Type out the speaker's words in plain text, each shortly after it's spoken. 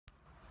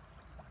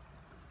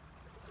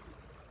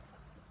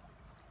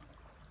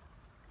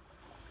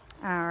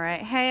All right,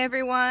 hey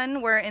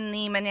everyone, we're in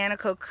the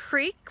Menantico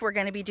Creek. We're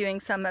going to be doing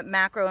some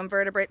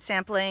macroinvertebrate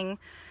sampling.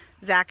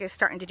 Zach is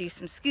starting to do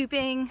some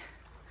scooping.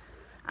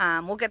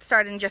 We'll get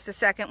started in just a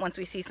second once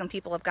we see some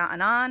people have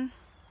gotten on.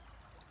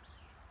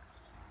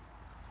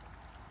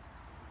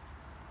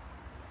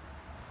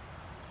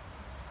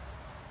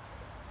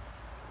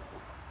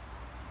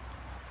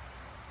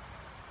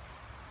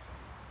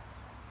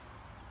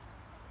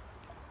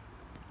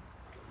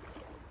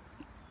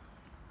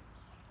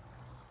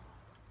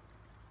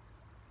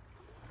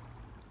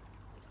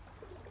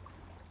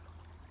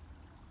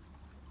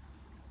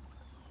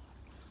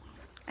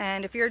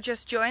 And if you're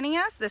just joining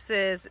us, this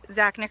is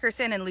Zach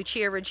Nickerson and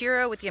Lucia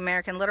Ruggiero with the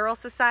American Littoral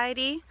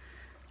Society.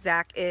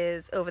 Zach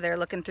is over there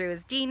looking through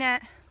his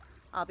D-net.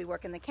 I'll be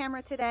working the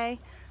camera today.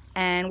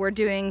 And we're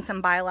doing some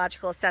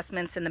biological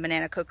assessments in the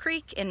Menantico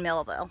Creek in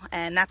Millville.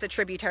 And that's a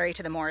tributary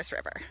to the Morris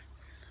River.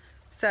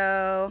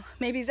 So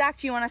maybe Zach,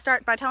 do you want to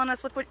start by telling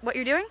us what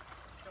you're doing?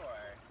 Sure.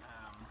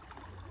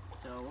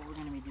 So what we're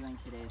going to be doing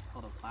today is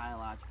called a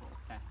biological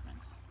assessment.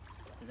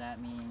 So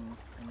that means,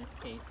 in this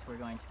case, we're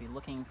going to be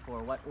looking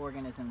for what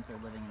organisms are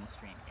living in the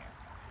stream here.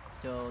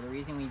 So the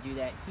reason we do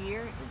that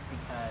here is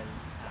because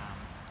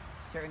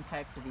certain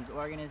types of these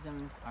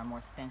organisms are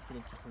more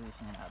sensitive to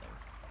pollution than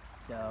others.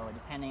 So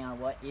depending on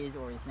what is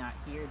or is not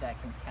here,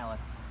 that can tell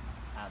us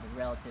the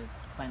relative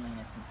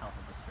cleanliness and health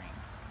of the stream.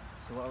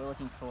 So what we're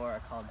looking for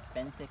are called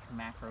benthic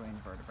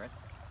macroinvertebrates.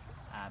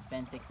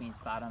 Benthic means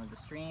bottom of the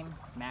stream,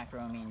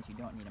 macro means you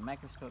don't need a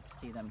microscope to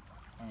see them,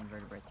 and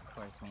invertebrates, of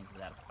course, means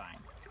without a spine.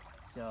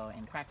 So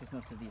in practice,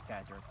 most of these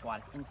guys are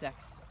aquatic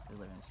insects that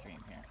live in the stream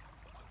here.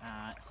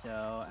 So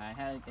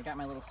I got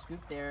my little scoop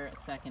there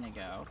a second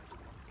ago.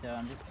 So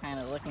I'm just kind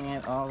of looking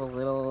at all the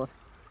little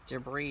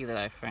debris that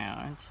I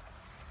found,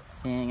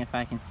 seeing if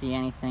I can see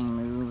anything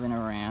moving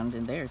around.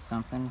 And there's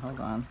something. Hold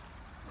on.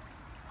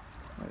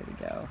 Where'd he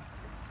go?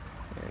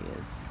 There he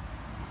is.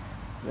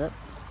 Yep.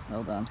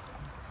 Hold on.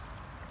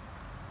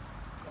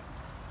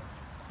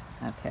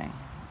 Okay.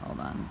 Hold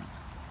on.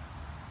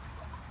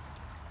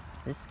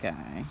 This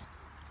guy.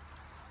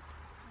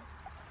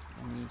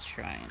 Let me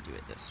try and do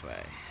it this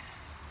way.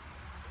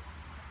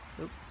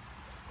 Oop.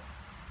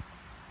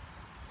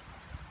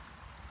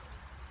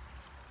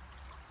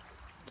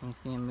 Can you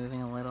see him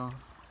moving a little?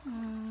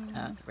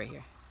 Right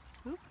here.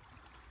 Oop.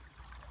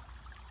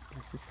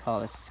 This is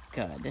called a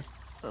scud.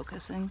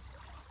 Focusing.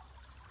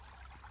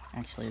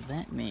 Actually, it'll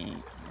be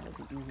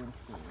easier to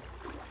see.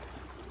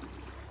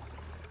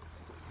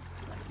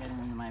 Get him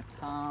into my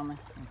palm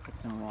and put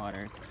some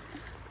water.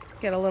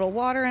 Get a little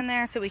water in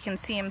there so we can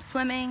see him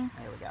swimming.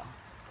 There we go.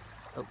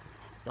 Oh,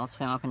 don't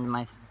swim up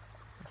into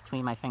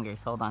between my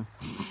fingers. Hold on.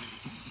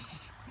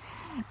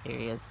 There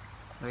he is.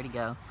 Where'd he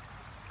go?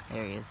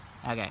 There he is.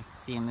 Okay,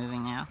 see him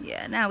moving now?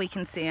 Yeah, now we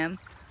can see him.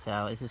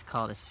 So this is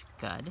called a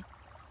scud.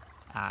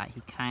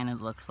 He kind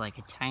of looks like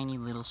a tiny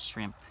little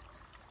shrimp.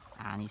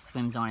 And he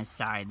swims on his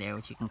side there,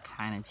 which you can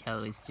kind of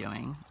tell he's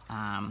doing.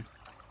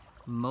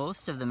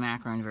 Most of the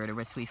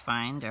macroinvertebrates we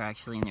find are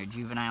actually in their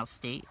juvenile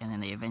state, and then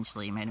they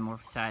eventually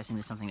metamorphosize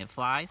into something that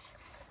flies.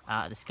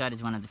 The scud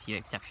is one of the few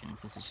exceptions.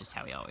 This is just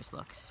how he always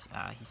looks.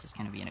 He's just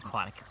going to be an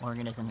aquatic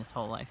organism his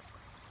whole life.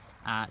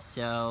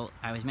 So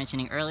I was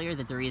mentioning earlier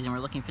that the reason we're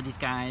looking for these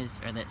guys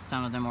are that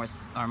some of them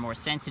are more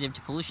sensitive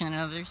to pollution than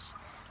others.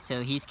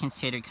 So he's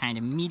considered kind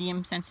of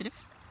medium sensitive.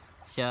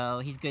 So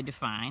he's good to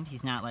find.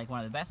 He's not like one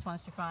of the best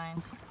ones to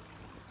find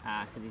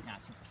because he's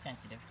not super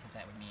sensitive, because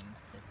that would mean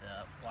that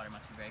the water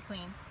must be very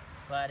clean.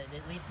 But it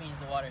at least means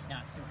the water is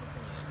not super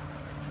polluted,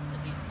 because he's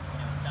at least,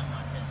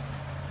 somewhat sensitive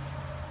to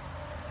pollution.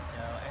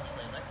 So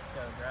actually, let's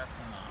go drop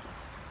him off.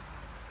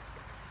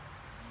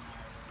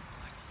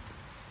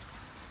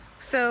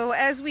 So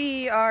as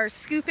we are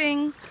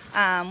scooping,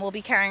 we'll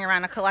be carrying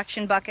around a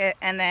collection bucket,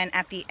 and then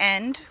at the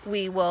end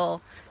we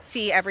will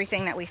see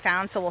everything that we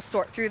found, so we'll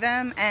sort through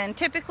them. And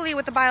typically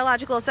with the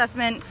biological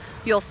assessment,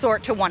 you'll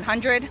sort to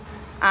 100.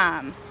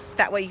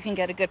 That way you can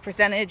get a good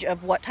percentage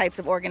of what types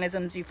of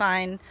organisms you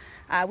find.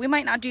 We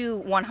might not do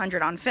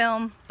 100 on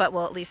film, but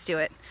we'll at least do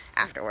it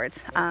afterwards.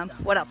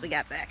 What else we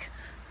got, Zach?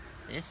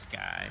 This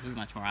guy, he's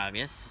much more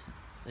obvious.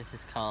 This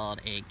is called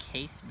a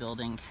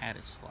case-building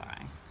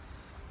caddisfly.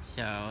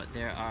 So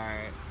there are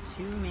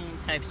two main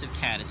types of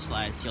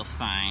caddisflies you'll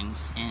find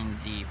in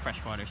the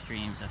freshwater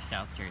streams of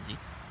South Jersey.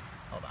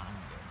 Hold on, I'm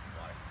gonna give him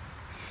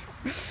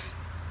some water.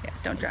 Yeah,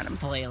 don't drown him.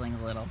 Flailing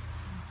a little.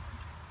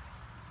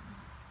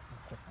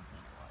 Let's get something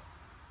in the water.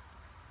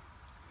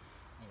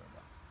 There we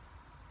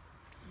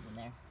go. In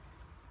there?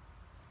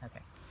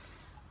 Okay.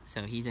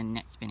 So he's a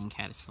net spinning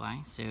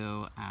caddisfly.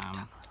 So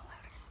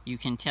you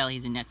can tell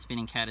he's a net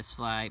spinning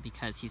caddisfly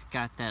because he's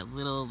got that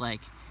little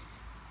like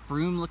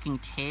broom-looking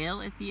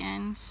tail at the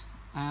end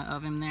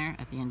of him there,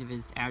 at the end of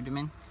his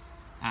abdomen.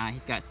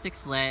 He's got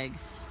 6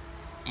 legs,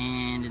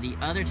 and the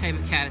other type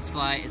of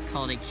caddisfly is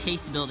called a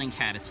case-building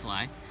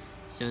caddisfly.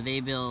 So they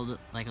build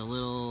like a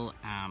little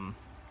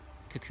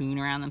cocoon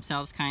around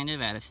themselves, kind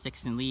of, out of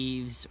sticks and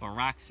leaves or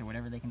rocks or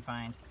whatever they can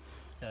find.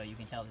 So you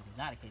can tell this is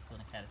not a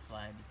case-building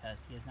caddisfly because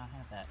he does not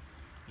have that.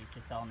 He's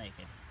just all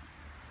naked.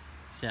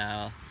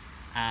 So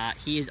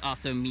he is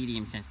also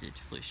medium sensitive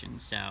to pollution,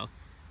 so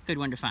good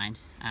one to find.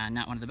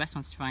 Not one of the best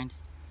ones to find,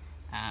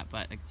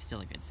 but still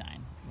a good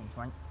sign.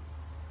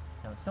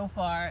 So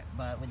far,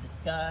 but with the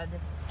scud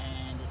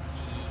and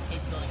the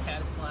case building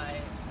caddisfly,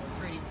 we're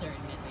pretty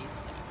certain, at least.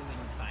 We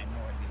wouldn't find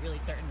more to be really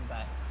certain,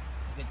 but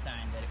it's a good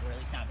sign that we're at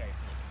least not very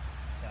polluted.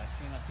 So our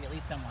stream must be at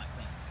least somewhat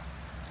clean.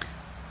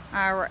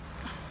 All right.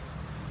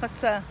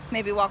 Let's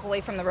maybe walk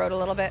away from the road a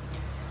little bit.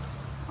 Yes.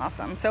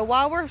 Awesome. So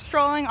while we're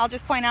strolling, I'll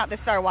just point out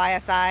this is our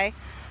YSI.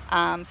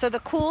 So the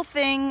cool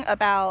thing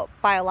about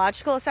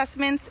biological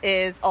assessments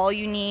is all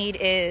you need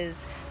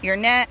is your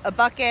net, a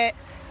bucket,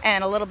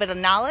 and a little bit of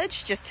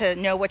knowledge just to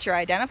know what you're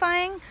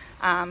identifying.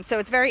 So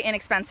it's very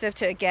inexpensive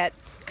to get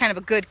kind of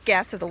a good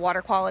guess of the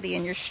water quality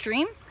in your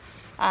stream.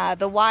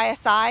 The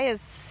YSI is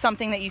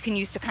something that you can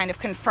use to kind of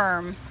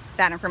confirm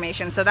that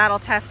information. So that'll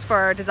test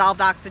for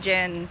dissolved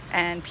oxygen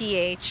and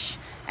pH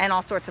and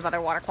all sorts of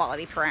other water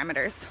quality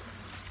parameters.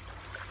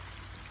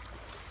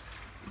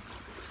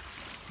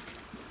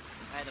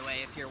 By the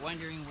way, if you're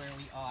wondering where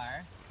we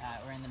are,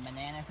 we're in the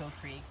Menantico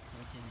Creek,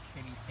 which is a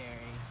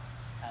tributary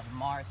of the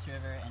Mars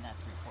River, and that's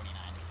Route 49.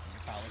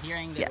 You're probably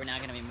hearing that. Yes. We're now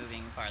going to be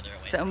moving farther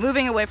away. So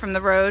moving away from the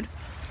road,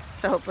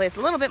 so hopefully it's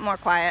a little bit more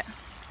quiet.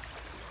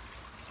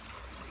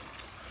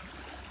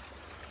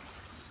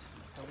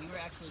 So we were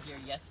actually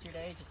here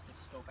yesterday just to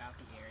scope out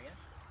the area,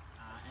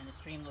 and the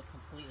stream looked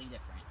completely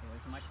different. It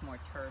was much more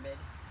turbid,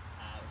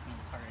 which means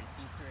it's harder to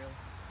see through,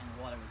 and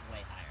the water was way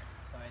higher.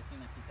 So I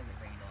assume that's because it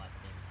rained a lot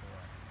the day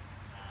before.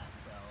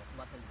 So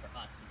luckily for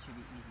us, it should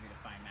be easier to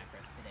find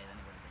macros today than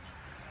it would have been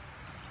yesterday.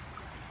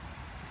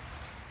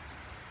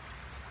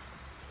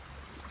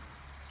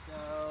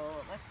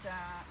 So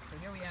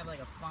here we have like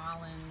a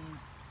fallen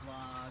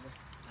log,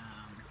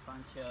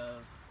 bunch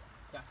of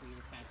duckweed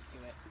attached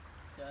to it.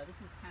 So this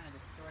is kind of the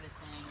sort of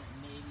thing that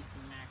maybe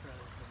some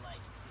macros would like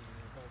to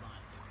hold on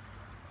to.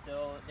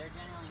 So they're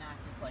generally not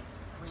just like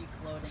free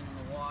floating in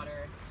the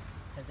water,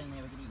 because then they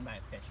would get eaten by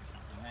a fish or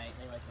something, right?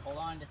 They like to hold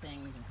on to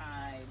things and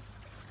hide,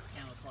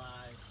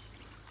 camouflage,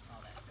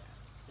 all that stuff.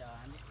 So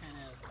I'm just kind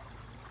of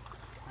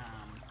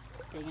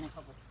taking a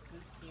couple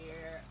scoops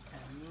here,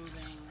 kind of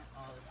moving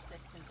all the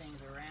sticks and things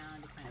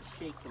around to kind of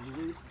shake them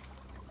loose,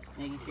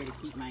 making sure to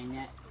keep my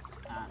net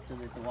so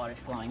that the water's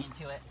flowing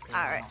into it. So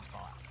all right.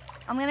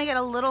 I'm going to get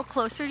a little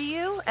closer to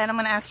you, and I'm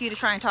going to ask you to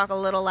try and talk a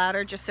little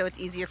louder just so it's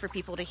easier for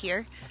people to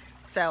hear.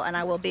 So, and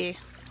I will be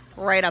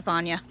right up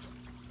on you.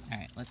 All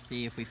right, let's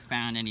see if we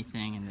found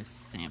anything in this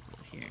sample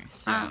here.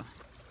 So,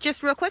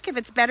 just real quick, if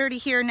it's better to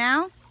hear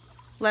now,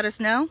 let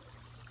us know.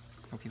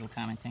 For people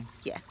commenting?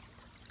 Yeah.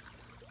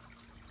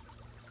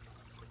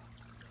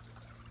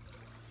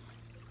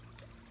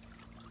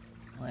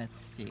 Let's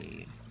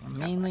see. We're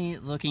mainly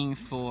looking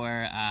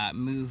for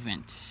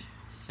movement.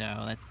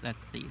 So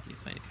that's the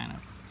easiest way to kind of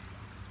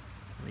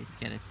at least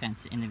get a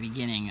sense in the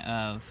beginning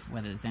of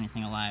whether there's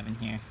anything alive in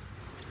here.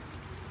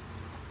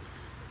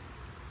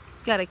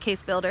 Got a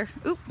case builder.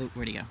 Oop. Oop,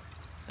 where'd he go?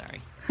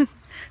 Sorry.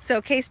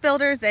 So case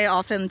builders, they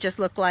often just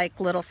look like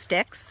little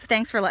sticks.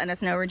 Thanks for letting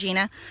us know,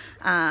 Regina.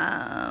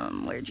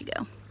 Where'd you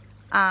go?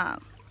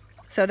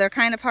 So they're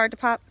kind of hard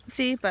to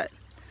see, but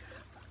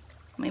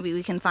maybe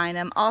we can find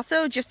them.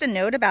 Also, just a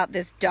note about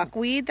this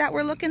duckweed that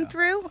we're looking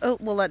through. Oh,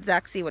 we'll let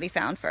Zach see what he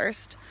found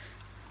first.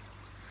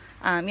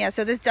 Yeah,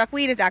 so this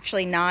duckweed is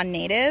actually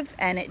non-native,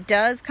 and it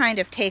does kind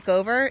of take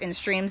over in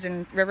streams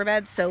and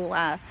riverbeds. So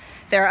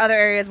there are other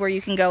areas where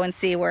you can go and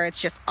see where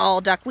it's just all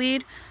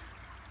duckweed.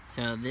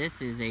 So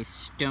this is a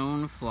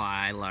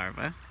stonefly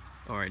larva,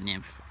 or a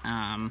nymph.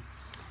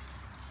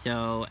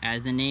 So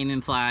as the name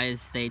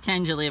implies, they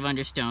tend to live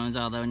under stones,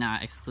 although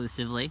not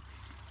exclusively.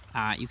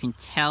 You can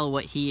tell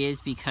what he is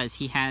because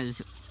he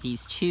has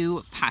these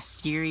two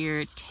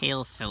posterior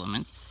tail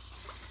filaments.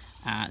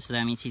 So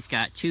that means he's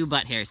got two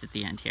butt hairs at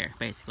the end here,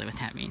 basically what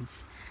that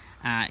means.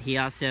 He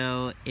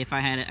also, if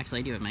I had it, actually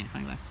I do have a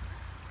magnifying glass,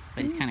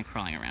 but he's kind of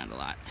crawling around a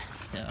lot.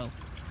 So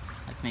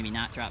let's maybe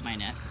not drop my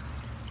net.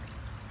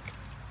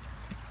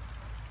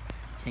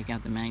 Take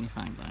out the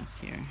magnifying glass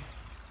here.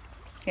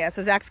 Yeah,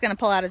 so Zach's gonna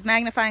pull out his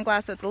magnifying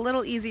glass so it's a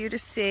little easier to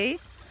see.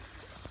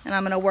 And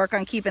I'm gonna work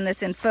on keeping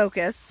this in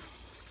focus.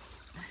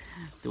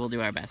 We'll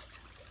do our best.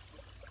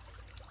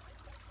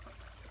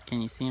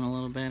 Can you see him a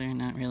little better?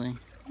 Not really.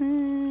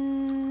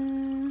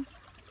 There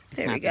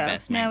we go.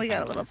 Now we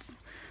got a little.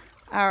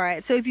 All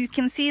right, so if you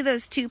can see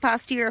those two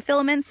posterior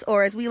filaments,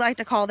 or as we like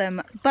to call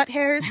them, butt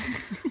hairs,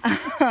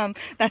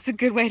 that's a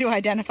good way to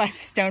identify the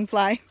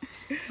stonefly.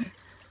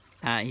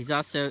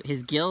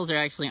 His gills are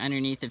actually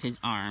underneath of his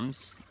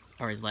arms,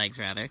 or his legs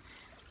rather.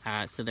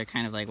 So they're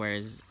kind of like where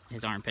his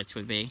armpits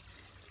would be.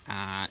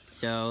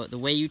 So the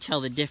way you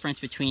tell the difference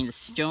between the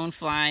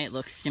stonefly, it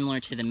looks similar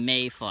to the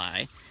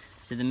mayfly.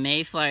 So the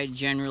mayfly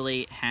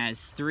generally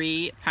has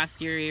 3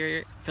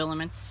 posterior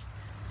filaments,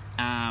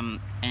 and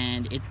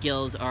its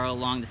gills are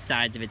along the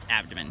sides of its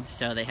abdomen.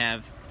 So they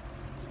have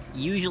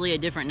usually a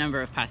different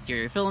number of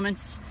posterior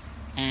filaments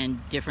and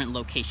different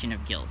location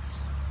of gills.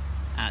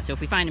 So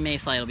if we find a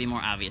mayfly, it'll be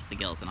more obvious, the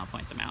gills, and I'll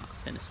point them out.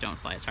 Then the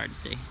stonefly is hard to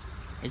see.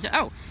 Is it?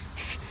 Oh,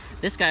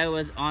 this guy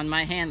was on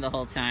my hand the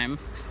whole time.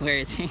 Where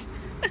is he?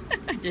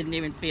 I didn't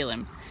even feel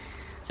him.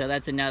 So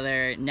that's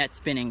another net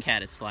spinning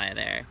caddisfly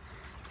there.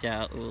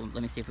 So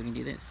let me see if we can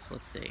do this.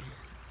 Let's see.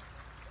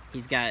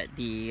 He's got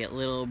the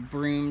little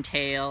broom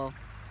tail.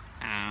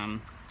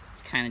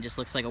 Kind of just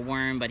looks like a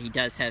worm, but he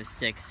does have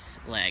 6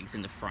 legs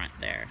in the front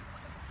there.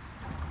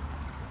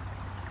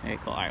 Very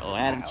cool. All right, we'll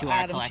add him to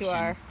our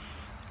collection.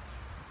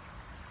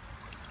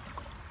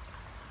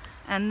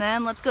 And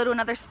then let's go to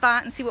another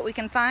spot and see what we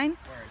can find.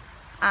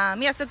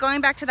 Yeah, so going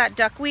back to that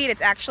duckweed,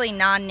 it's actually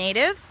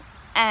non-native,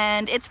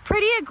 and it's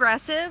pretty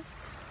aggressive.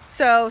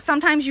 So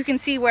sometimes you can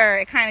see where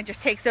it kind of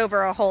just takes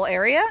over a whole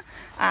area.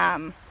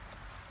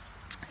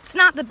 It's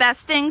not the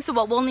best thing, so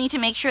what we'll need to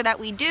make sure that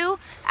we do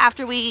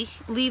after we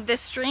leave this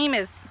stream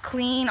is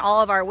clean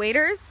all of our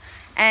waders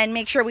and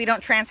make sure we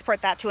don't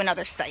transport that to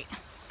another site.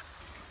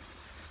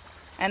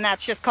 And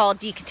that's just called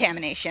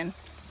decontamination.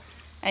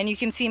 And you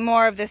can see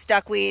more of this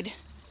duckweed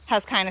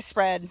has kind of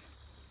spread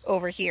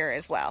over here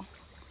as well.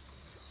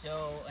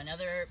 So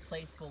another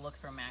place we'll look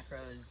for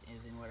macros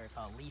is in what are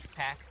called leaf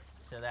packs.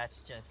 So that's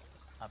just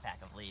a pack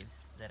of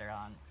leaves that are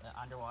on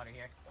underwater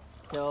here.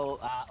 So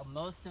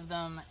most of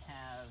them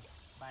have,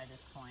 by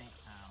this point,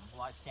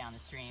 washed down the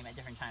stream. At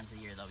different times of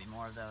the year there'll be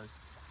more of those,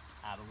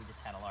 but we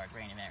just had a large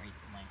rain event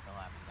recently, so a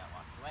lot of them got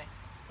washed away.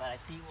 But I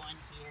see one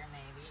here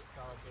maybe,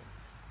 so I'll just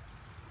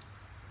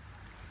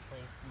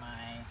place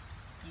my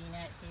ski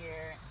net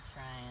here and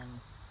try and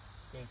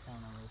shake some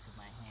of them loose with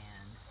my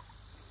hand.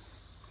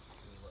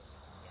 See what we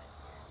can get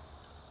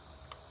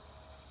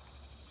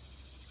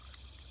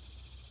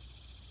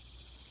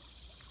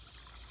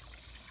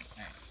here.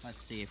 Alright,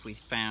 let's see if we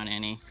found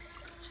any.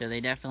 So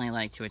they definitely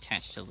like to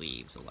attach to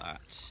leaves a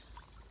lot.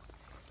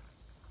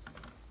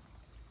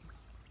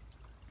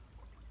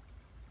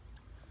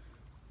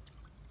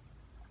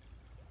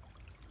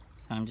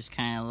 So I'm just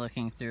kind of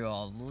looking through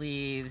all the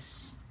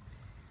leaves,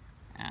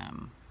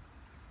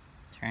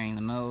 turning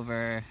them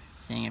over,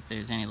 seeing if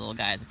there's any little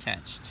guys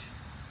attached.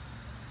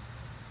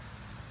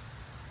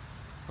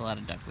 It's a lot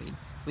of duckweed.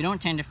 We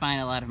don't tend to find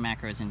a lot of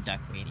macros in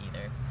duckweed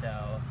either,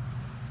 so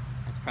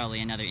that's probably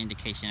another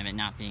indication of it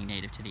not being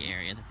native to the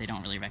area, that they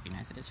don't really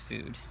recognize it as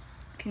food.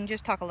 Can you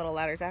just talk a little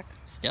louder, Zach?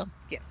 Still?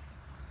 Yes.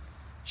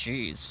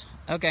 Jeez.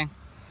 Okay.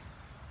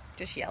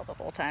 Just yell the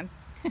whole time.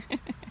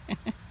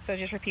 So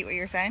just repeat what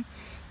you're saying.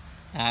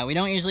 We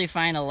don't usually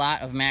find a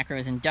lot of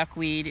macros in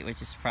duckweed,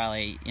 which is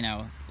probably, you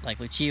know, like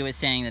Lucia was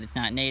saying, that it's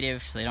not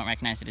native, so they don't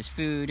recognize it as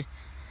food.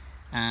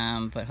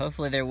 But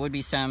hopefully there would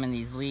be some in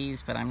these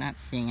leaves, but I'm not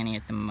seeing any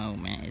at the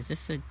moment. Is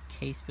this a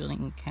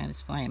case-building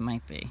caddisfly? It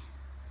might be.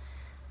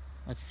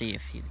 Let's see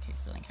if he's a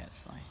case-building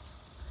caddisfly.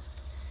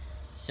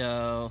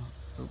 So,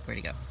 oh, where'd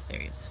he go? There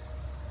he is.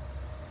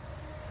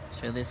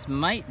 So this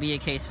might be a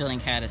case-building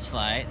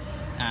caddisfly.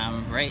 It's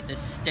right this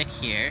stick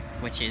here,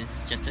 which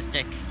is just a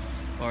stick,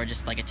 or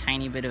just like a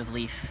tiny bit of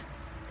leaf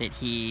that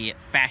he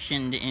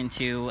fashioned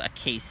into a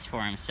case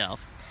for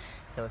himself.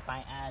 So if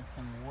I add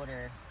some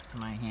water to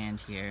my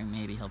hand here,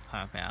 maybe he'll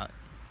pop out.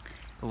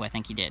 Oh, I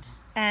think he did.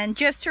 And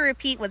just to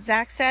repeat what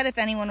Zach said, if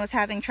anyone was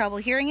having trouble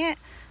hearing it,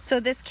 so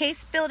this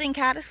case-building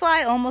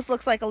caddisfly almost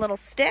looks like a little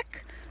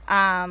stick.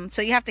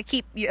 So you have to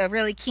keep a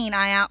really keen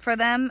eye out for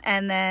them.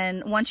 And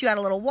then once you add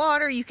a little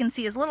water, you can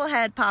see his little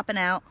head popping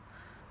out.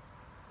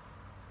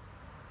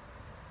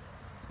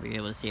 Were you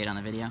able to see it on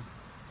the video?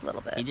 A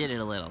little bit. He did it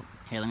a little.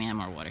 Here, let me add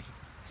more water.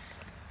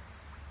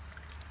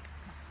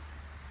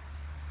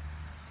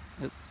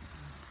 Oop.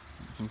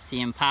 You can see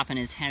him popping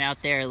his head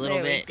out there a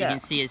little bit. You can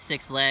see his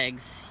 6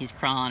 legs. He's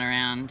crawling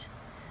around.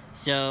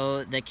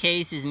 So the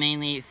case is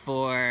mainly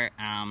for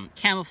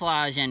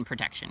camouflage and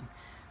protection.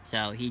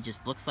 So he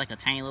just looks like a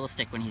tiny little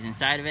stick when he's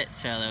inside of it,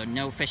 so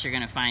no fish are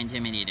going to find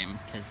him and eat him,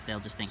 because they'll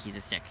just think he's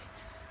a stick.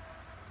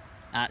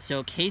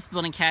 So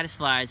case-building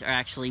caddisflies are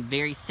actually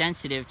very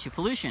sensitive to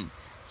pollution.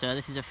 So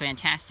this is a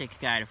fantastic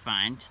guy to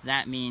find.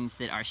 That means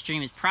that our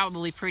stream is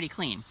probably pretty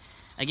clean.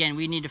 Again,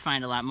 we need to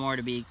find a lot more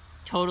to be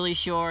totally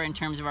sure in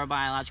terms of our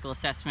biological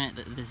assessment.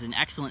 This is an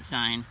excellent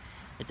sign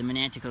that the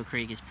Menantico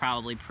Creek is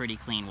probably pretty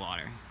clean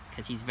water,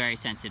 because he's very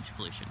sensitive to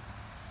pollution.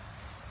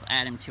 We'll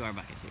add him to our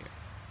bucket here.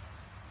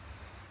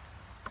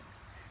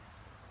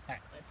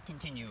 Alright, let's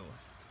continue.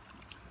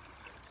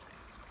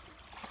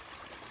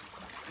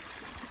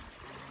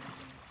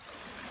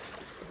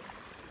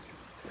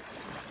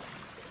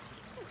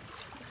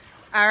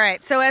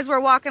 Alright, so as we're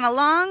walking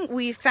along,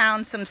 we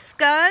found some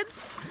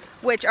scuds,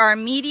 which are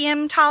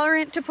medium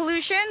tolerant to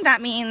pollution.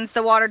 That means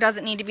the water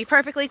doesn't need to be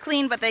perfectly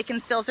clean, but they can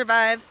still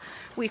survive.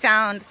 We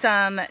found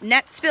some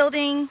net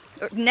spinning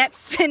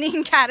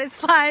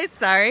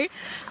caddisflies,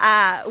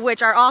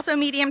 which are also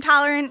medium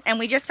tolerant, and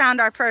we just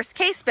found our first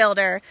case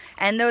builder,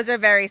 and those are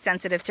very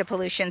sensitive to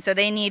pollution, so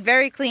they need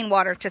very clean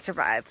water to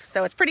survive.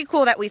 So it's pretty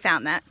cool that we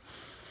found that.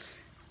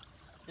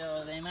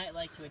 So they might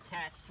like to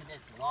attach to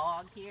this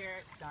log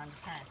here, so I'm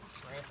just kind of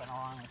scraping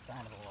along the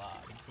side of the log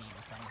and seeing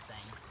if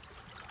anything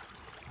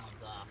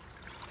comes off.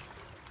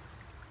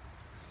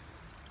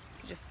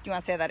 So you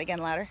want to say that again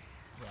louder?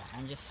 Yeah,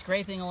 I'm just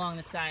scraping along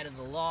the side of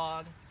the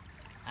log,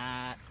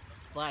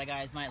 A lot of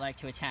guys might like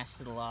to attach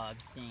to the log,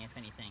 seeing if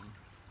anything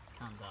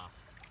comes off.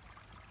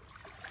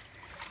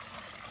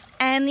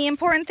 And the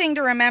important thing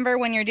to remember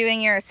when you're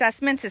doing your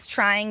assessments is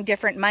trying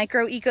different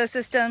micro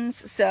ecosystems.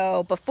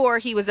 So before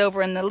he was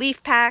over in the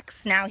leaf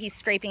packs, now he's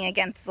scraping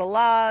against the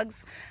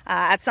logs.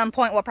 At some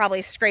point we'll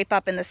probably scrape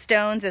up in the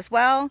stones as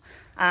well,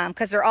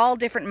 because they're all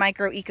different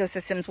micro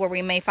ecosystems where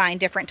we may find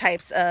different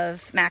types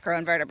of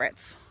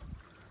macroinvertebrates.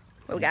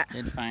 What we got?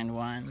 Did find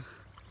one.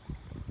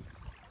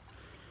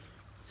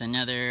 It's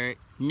another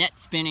net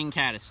spinning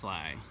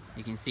caddisfly.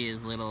 You can see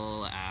his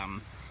little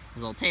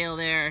tail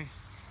there.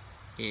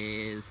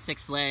 His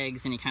 6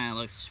 legs, and he kind of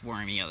looks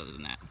wormy other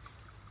than that.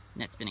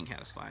 Net spinning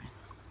caddisfly.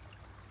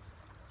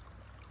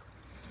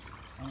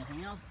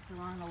 Anything else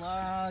along the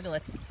log?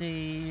 Let's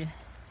see.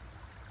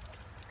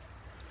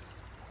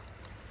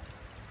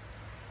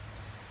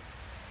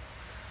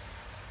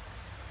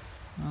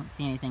 I don't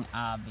see anything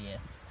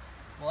obvious.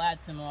 We'll add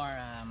some more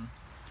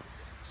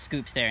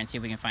scoops there and see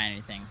if we can find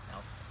anything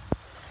else.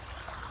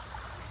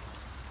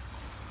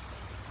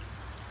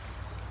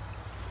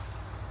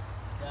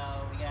 So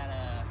we got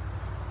a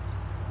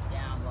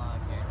down log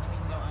here. Think we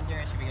can go under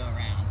or should we go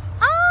around?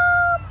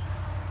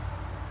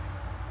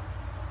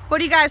 What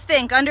do you guys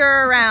think? Under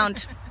or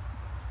around?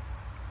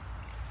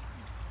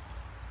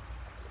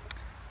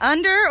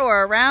 Under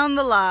or around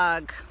the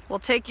log? We'll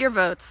take your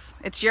votes.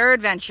 It's your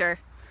adventure.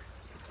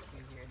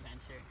 Choose your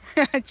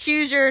adventure.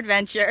 Choose your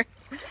adventure.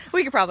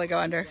 We could probably go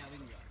under. Yeah, we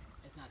can go.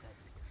 It's not that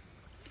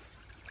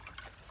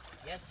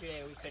deep.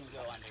 Yesterday we couldn't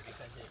go under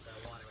because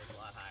the water was a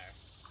lot higher.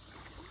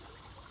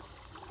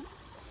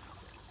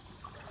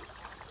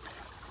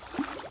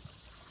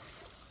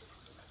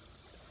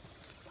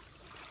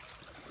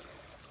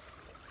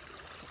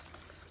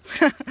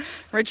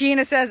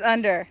 Regina says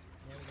under.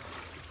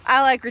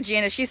 I like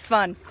Regina. She's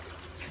fun.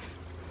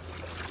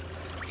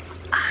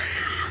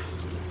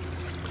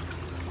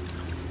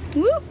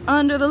 Whoop,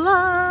 under the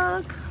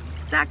log.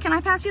 Zach, can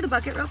I pass you the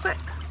bucket real quick?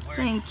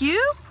 Thank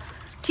you.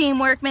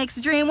 Teamwork makes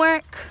the dream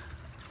work.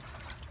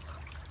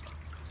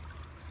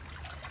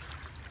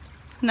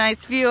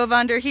 Nice view of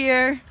under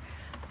here.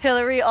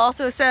 Hillary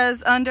also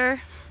says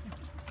under.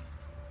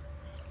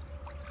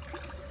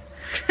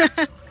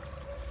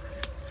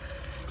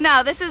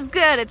 Now this is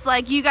good. It's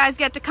like you guys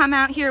get to come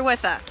out here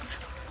with us.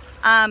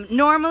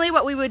 Normally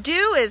what we would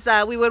do is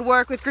we would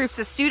work with groups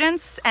of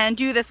students and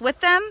do this with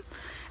them.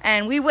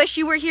 And we wish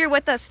you were here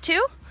with us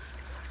too.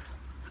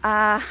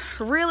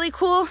 Really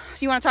cool. Do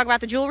you want to talk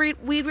about the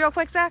jewelweed real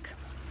quick, Zach?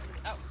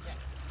 Oh,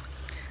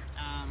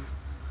 yeah.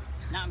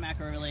 Not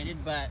macro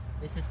related, but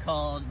this is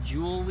called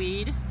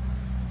jewelweed.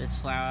 This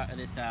plant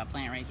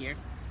right here.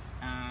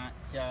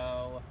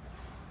 So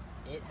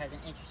it has an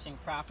interesting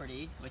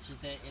property, which is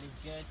that it is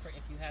good for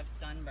if you have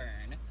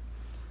sunburn.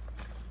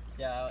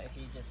 So if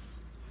you just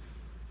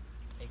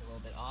take a little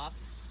bit off,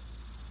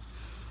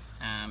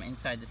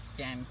 inside the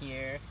stem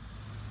here,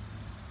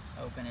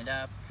 open it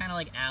up, kind of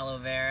like aloe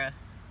vera.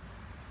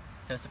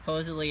 So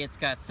supposedly it's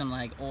got some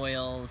like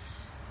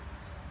oils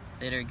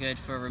that are good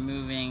for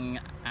removing,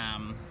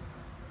 oh,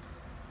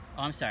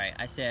 I'm sorry,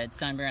 I said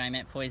sunburn, I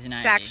meant poison ivy.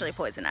 It's actually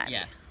poison ivy.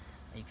 Yeah,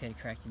 you could have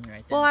corrected me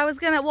right there.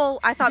 Well,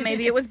 I thought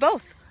maybe it was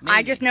both.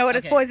 I just know it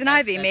as poison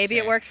ivy. Maybe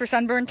it works for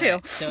sunburn too.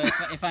 Right. So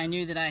if I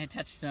knew that I had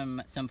touched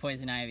some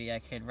poison ivy, I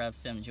could rub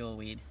some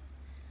jewelweed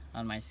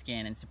on my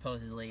skin, and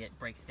supposedly it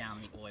breaks down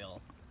the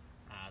oil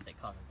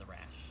that causes the rash.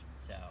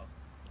 So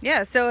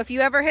yeah, so if you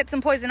ever hit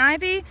some poison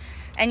ivy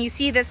and you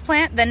see this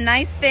plant, the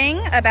nice thing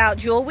about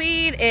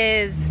jewelweed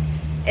is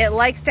it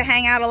likes to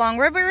hang out along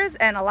rivers,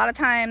 and a lot of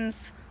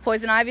times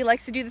poison ivy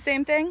likes to do the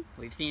same thing.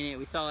 We've seen it.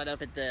 We saw it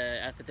up at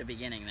the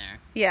beginning there.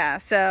 Yeah,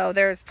 so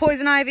there's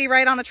poison ivy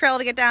right on the trail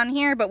to get down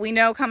here, but we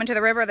know coming to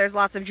the river there's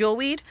lots of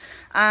jewelweed.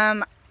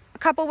 A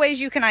couple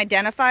ways you can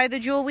identify the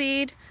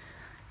jewelweed.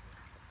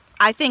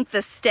 I think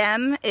the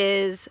stem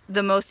is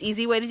the most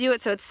easy way to do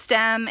it. So its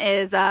stem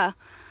is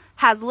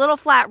has little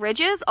flat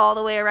ridges all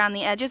the way around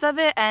the edges of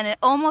it, and it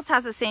almost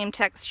has the same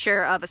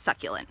texture of a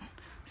succulent.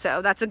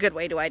 So that's a good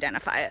way to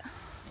identify it.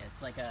 Yeah,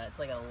 it's like a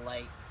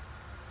light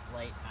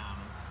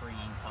green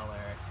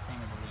color. Same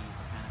with the leaves,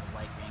 are kind of a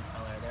light green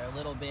color. They're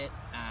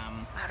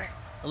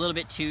a little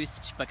bit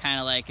toothed, but kind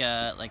of like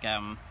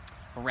a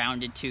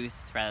rounded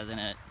tooth rather than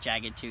a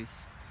jagged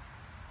tooth.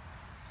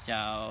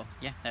 So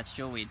yeah, that's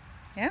jewelweed.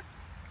 Yeah.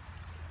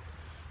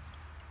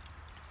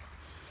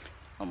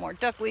 One more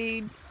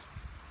duckweed.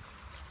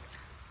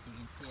 You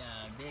can see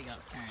a big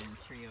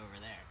upturned tree over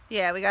there.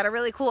 Yeah, we got a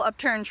really cool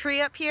upturned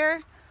tree up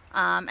here,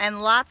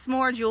 and lots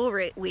more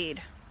jewelweed. Oh,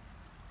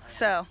 yeah.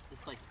 So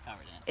this place is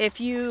covered in it.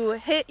 If you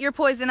hit your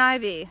poison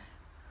ivy,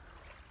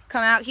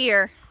 come out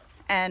here,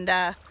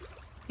 and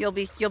you'll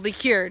be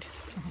cured.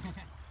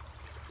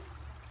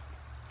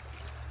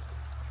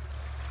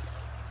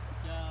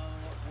 So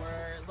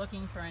we're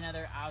looking for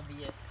another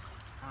obvious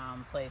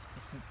place to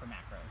scoop for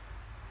macros.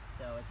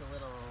 So it's a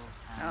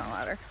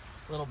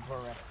little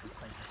bereft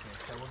places here.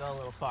 So we'll go a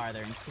little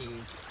farther and see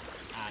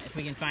if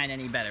we can find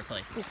any better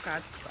places. Oh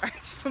God,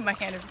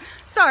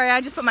 sorry,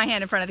 I just put my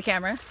hand in front of the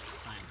camera.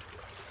 Fine.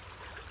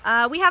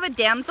 We have a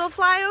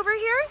damselfly over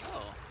here.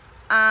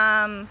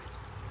 Oh.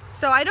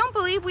 So I don't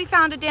believe we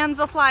found a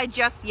damselfly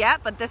just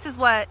yet, but this is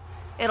what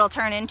it'll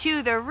turn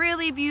into. They're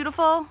really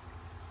beautiful.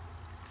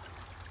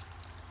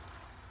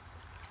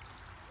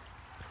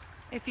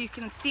 If you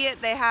can see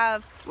it, they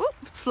have, whoop,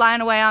 it's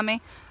flying away on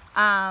me.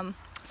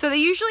 So they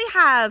usually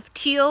have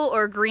teal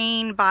or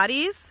green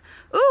bodies.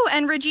 Ooh,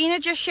 and Regina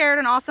just shared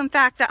an awesome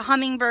fact that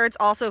hummingbirds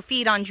also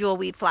feed on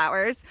jewelweed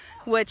flowers,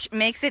 which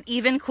makes it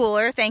even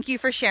cooler. Thank you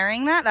for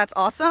sharing that. That's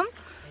awesome.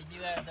 They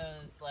do have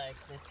those, like,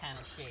 this kind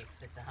of shape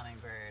that the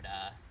hummingbird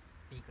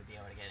beak would be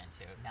able to get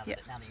into, now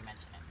that you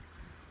mention it.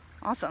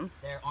 Awesome.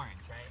 They're orange,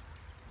 right?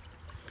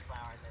 The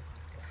flowers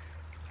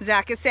are...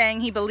 Zach is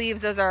saying he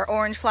believes those are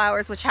orange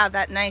flowers, which have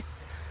that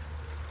nice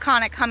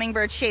conic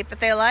hummingbird shape that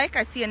they like.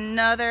 I see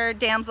another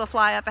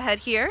damselfly up ahead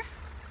here.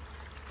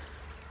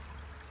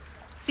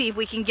 See if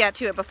we can get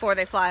to it before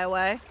they fly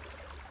away.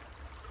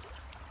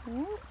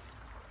 Ooh.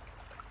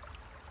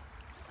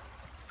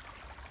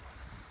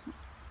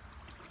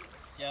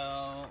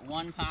 So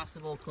one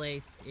possible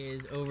place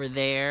is over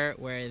there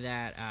where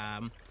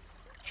that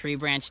tree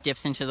branch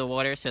dips into the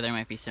water, so there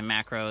might be some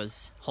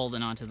macros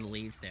holding onto the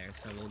leaves there.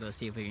 So we'll go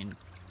see if we can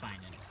find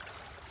it.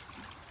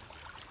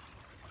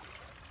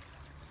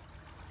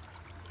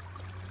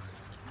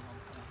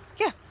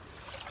 Yeah.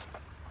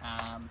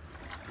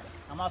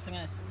 I'm also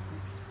gonna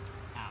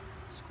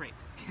scrape.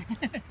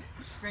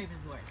 Scrape is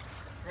the word.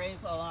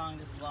 Scrape along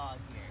this log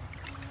here.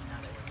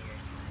 Now that we're here.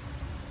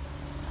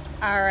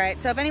 All right.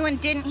 So if anyone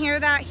didn't hear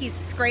that, he's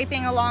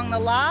scraping along the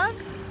log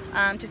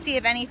to see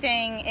if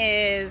anything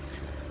is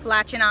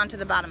latching onto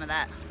the bottom of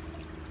that.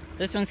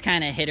 This one's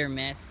kind of hit or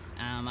miss.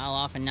 I'll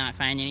often not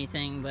find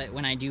anything, but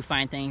when I do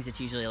find things, it's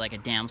usually like a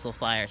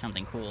damselfly or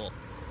something cool.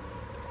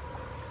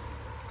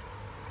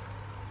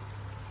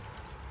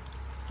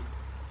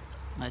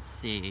 Let's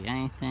see,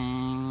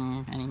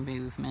 anything, any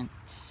movement?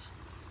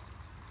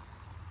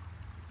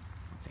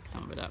 I'll pick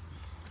some of it up.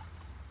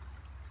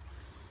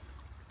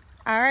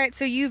 All right,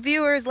 so you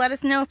viewers, let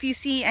us know if you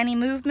see any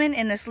movement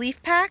in this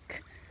leaf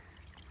pack.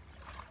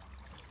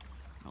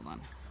 Hold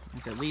on,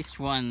 there's at least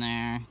one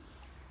there.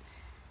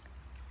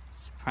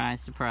 Surprise,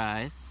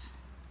 surprise.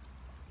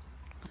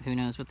 Who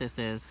knows what this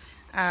is?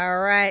 All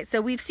right,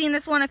 so we've seen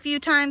this one a few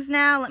times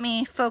now. Let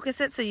me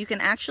focus it so you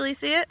can actually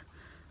see it.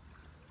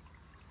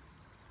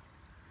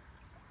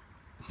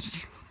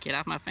 Get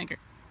off my finger.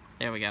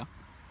 There we go.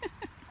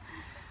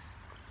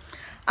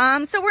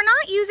 So we're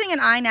not using an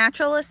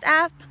iNaturalist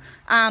app,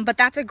 but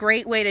that's a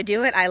great way to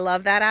do it. I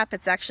love that app.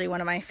 It's actually one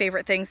of my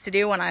favorite things to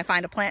do when I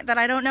find a plant that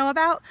I don't know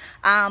about.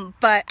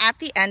 But at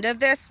the end of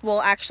this,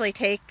 we'll actually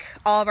take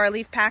all of our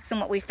leaf packs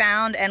and what we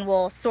found and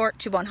we'll sort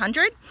to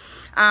 100.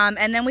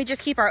 And then we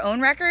just keep our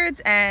own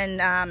records,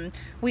 and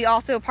we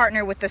also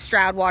partner with the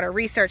Stroud Water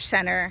Research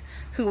Center,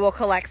 who will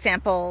collect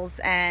samples,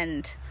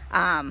 and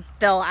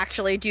they'll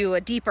actually do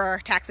a deeper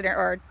taxidermy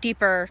or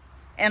deeper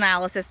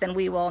analysis than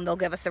we will, and they'll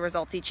give us the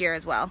results each year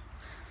as well.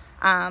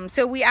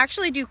 So we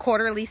actually do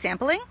quarterly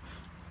sampling.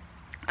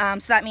 So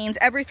that means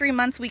every 3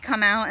 months we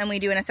come out and we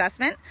do an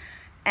assessment,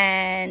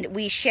 and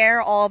we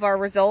share all of our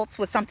results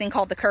with something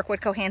called the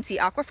Kirkwood-Cohansey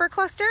Aquifer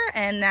Cluster,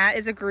 and that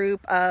is a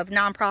group of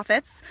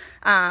nonprofits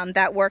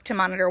that work to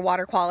monitor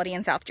water quality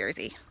in South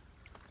Jersey.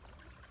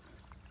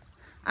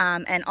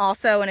 And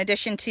also, in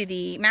addition to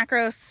the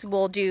macros,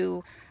 we'll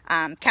do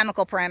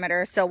chemical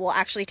parameters. So we'll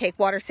actually take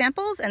water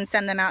samples and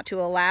send them out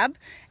to a lab,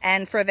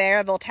 and for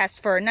there they'll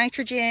test for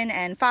nitrogen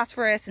and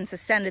phosphorus and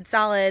suspended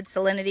solids,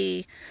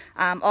 salinity,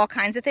 all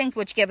kinds of things,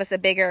 which give us a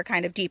bigger,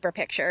 kind of deeper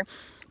picture.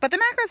 But the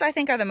macros, I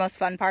think, are the most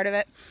fun part of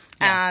it.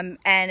 Yeah.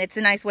 And it's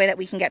a nice way that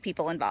we can get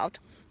people involved.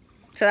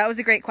 So that was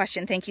a great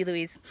question. Thank you,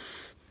 Louise.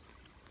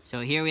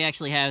 So here we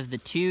actually have the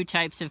two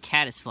types of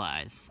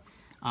caddisflies.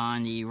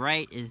 On the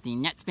right is the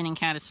net spinning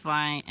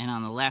caddisfly, and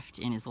on the left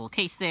in his little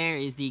case there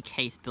is the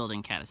case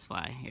building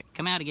caddisfly. Here,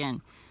 come out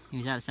again. He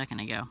was out a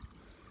second ago.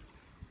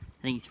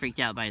 I think he's freaked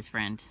out by his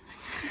friend.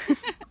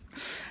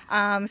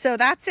 So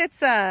that's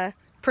its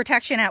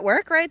protection at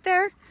work right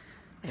there.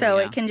 So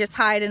it can just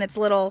hide in its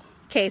little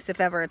case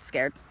if ever it's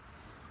scared.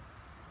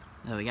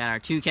 So we got our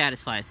two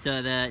caddisflies.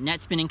 So the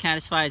net spinning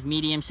caddisfly is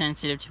medium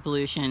sensitive to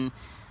pollution.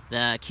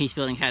 The case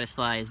building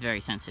caddisfly is very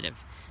sensitive.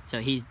 So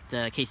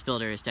the case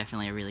builder is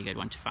definitely a really good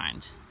one to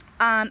find.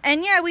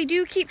 And yeah, we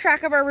do keep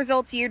track of our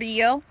results year to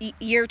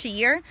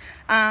year.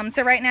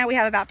 So right now we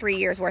have about 3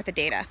 years worth of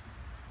data.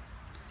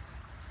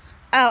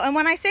 Oh, and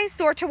when I say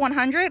sort to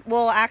 100,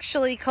 we'll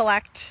actually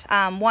collect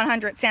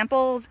 100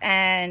 samples,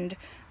 and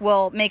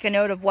we'll make a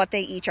note of what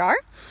they each are.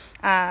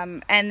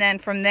 And then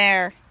from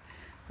there,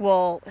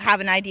 we'll have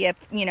an idea,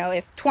 you know,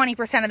 if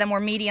 20% of them were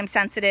medium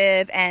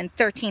sensitive and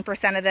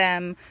 13% of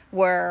them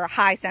were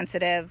high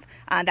sensitive,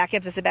 that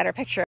gives us a better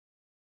picture.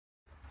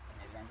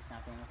 Maybe I'm just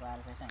not being as loud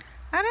as I think.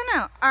 I don't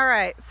know. All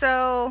right,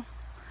 so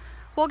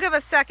we'll give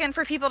a second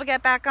for people to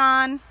get back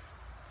on.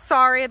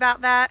 Sorry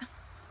about that.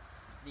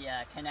 The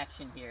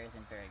connection here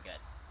isn't very good.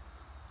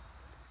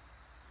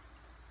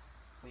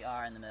 We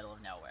are in the middle of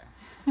nowhere.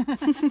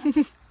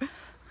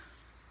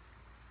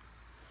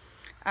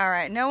 All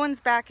right, no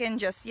one's back in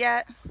just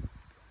yet.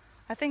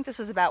 I think this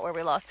was about where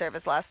we lost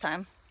service last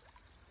time.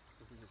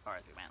 This is as far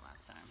as we went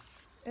last time.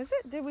 Is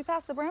it? Did we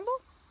pass the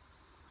bramble?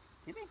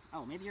 Did we?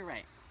 Oh, maybe you're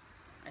right.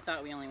 I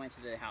thought we only went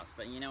to the house,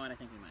 but you know what? I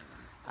think we might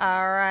have.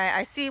 All right,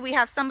 I see we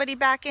have somebody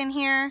back in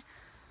here.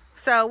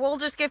 So we'll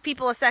just give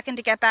people a second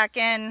to get back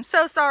in.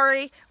 So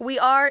sorry, we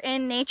are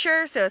in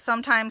nature, so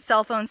sometimes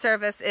cell phone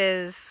service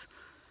is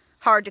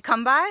hard to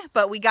come by,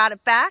 but we got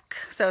it back.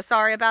 So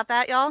sorry about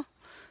that, y'all.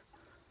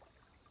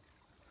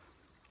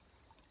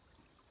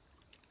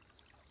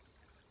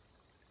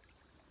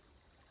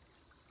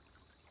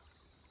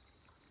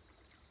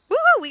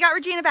 Woohoo, we got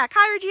Regina back.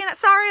 Hi, Regina.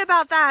 Sorry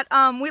about that.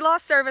 We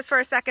lost service for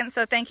a second,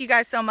 so thank you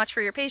guys so much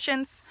for your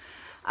patience.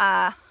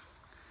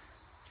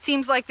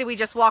 Seems like that we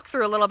just walked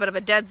through a little bit of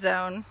a dead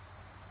zone.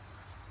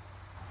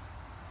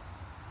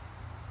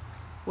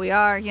 We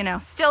are, you know,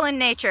 still in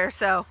nature,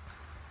 so.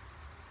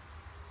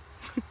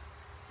 Okay.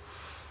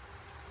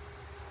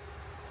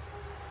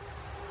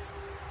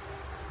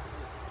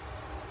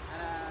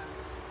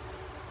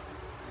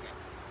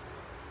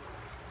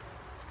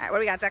 All right, what do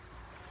we got, Zach?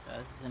 So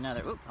this is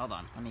another, oop, hold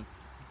on, let me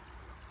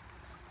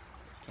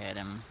get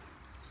him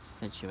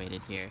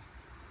situated here.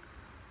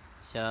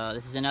 So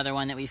this is another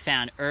one that we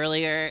found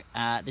earlier.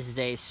 This is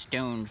a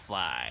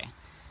stonefly.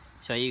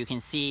 So you can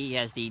see he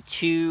has the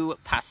two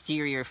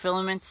posterior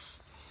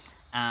filaments.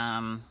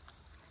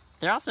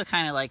 They're also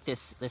kind of like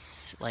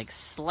this like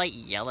slight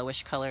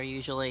yellowish color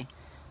usually.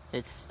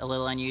 It's a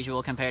little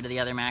unusual compared to the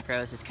other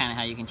macros. It's kind of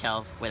how you can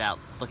tell without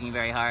looking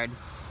very hard.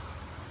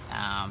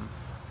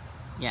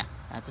 Yeah,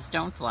 that's a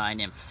stonefly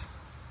nymph.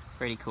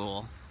 Pretty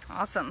cool.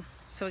 Awesome.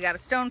 So we got a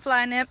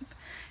stonefly nymph.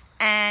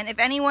 And if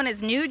anyone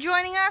is new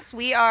joining us,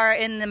 we are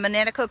in the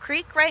Menantico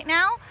Creek right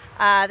now.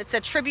 It's a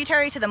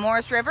tributary to the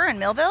Morris River in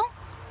Millville.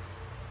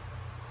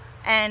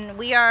 And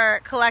we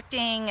are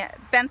collecting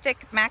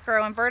benthic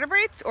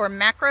macroinvertebrates, or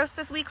macros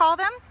as we call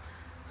them.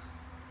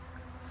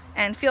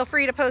 And feel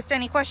free to post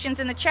any questions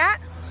in the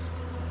chat.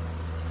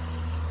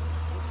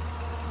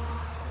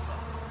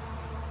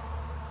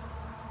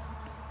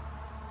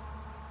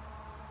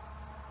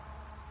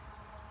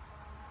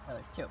 Oh,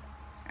 there's two. All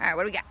right,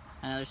 what do we got?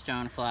 Another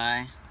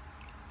stonefly.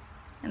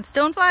 And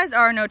stoneflies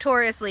are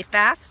notoriously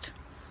fast.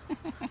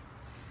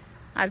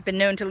 I've been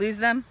known to lose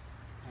them.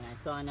 And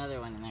I saw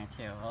another one in there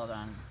too. Hold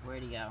on.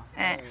 Where'd he go?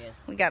 And There he is.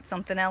 we got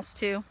something else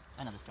too.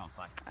 Another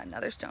stonefly.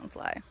 Another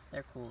stonefly.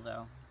 They're cool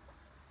though.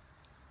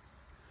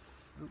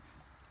 Oop.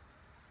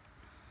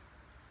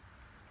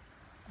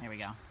 There we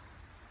go.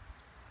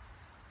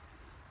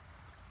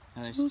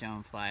 Another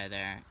stonefly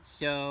there.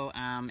 So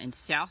in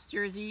South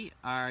Jersey,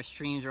 our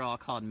streams are all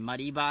called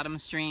muddy bottom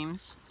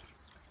streams.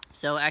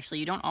 So actually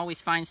you don't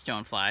always find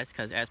stoneflies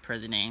because as per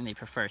the name, they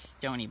prefer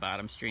stony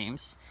bottom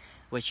streams,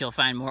 which you'll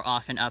find more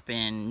often up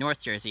in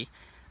North Jersey.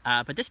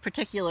 But this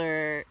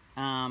particular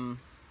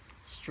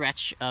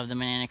stretch of the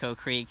Menantico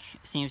Creek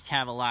seems to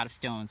have a lot of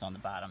stones on the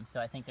bottom. So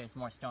I think there's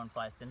more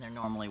stoneflies than there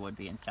normally would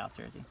be in South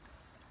Jersey.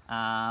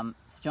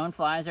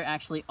 Stoneflies are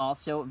actually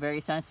also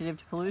very sensitive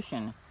to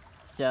pollution.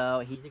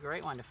 So he's a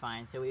great one to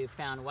find. So we've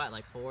found, what,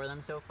 like 4 of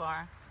them so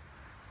far?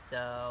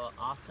 So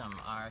awesome.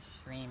 Our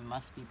stream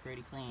must be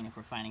pretty clean if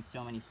we're finding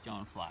so many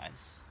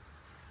stoneflies.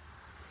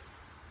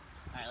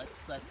 All right,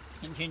 let's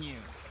continue.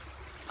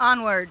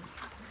 Onward.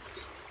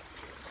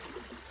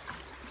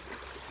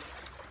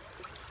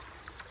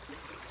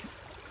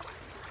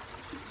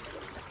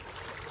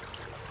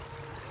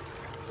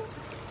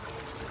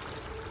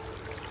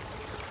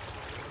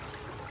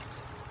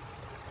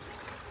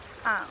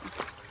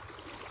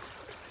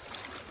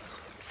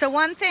 So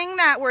one thing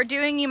that we're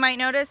doing, you might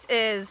notice,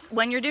 is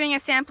when you're doing a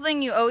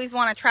sampling, you always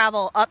want to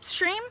travel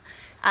upstream.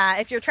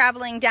 If you're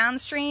traveling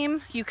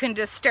downstream, you can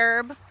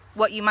disturb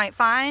what you might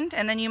find,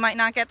 and then you might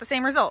not get the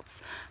same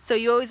results. So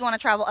you always want to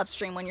travel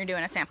upstream when you're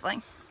doing a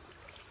sampling.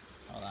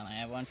 Hold on, I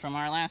have one from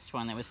our last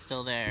one that was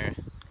still there.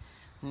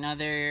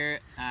 Another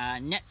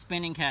net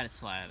spinning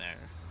caddisfly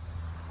there.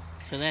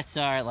 So that's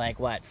our, like,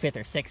 what, 5th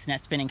or 6th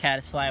net spinning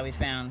caddisfly we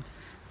found.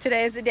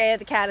 Today is the day of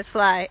the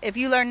caddisfly. If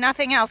you learn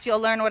nothing else,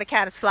 you'll learn what a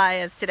caddisfly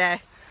is today.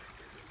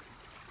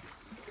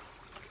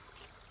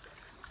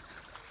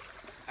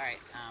 All right.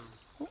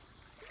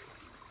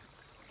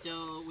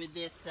 So with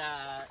this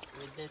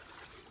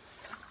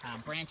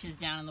branches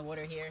down in the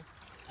water here,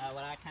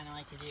 what I kind of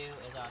like to do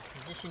is I'll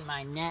position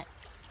my net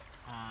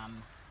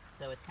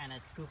so it's kind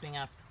of scooping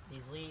up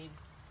these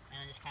leaves,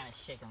 and I just kind of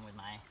shake them with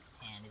my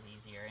hand is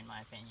easier, in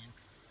my opinion.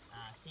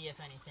 See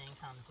if anything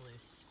comes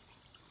loose.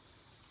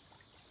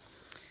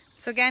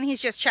 So again, he's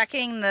just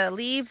checking the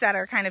leaves that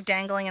are kind of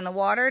dangling in the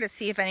water to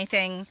see if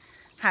anything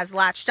has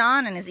latched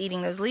on and is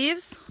eating those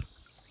leaves.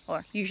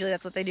 Or usually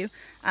that's what they do.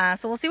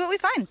 So we'll see what we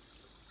find.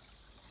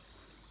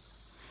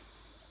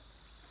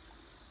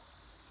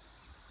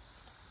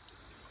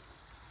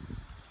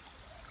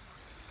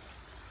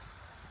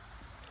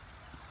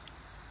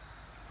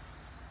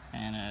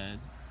 And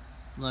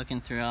looking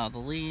through all the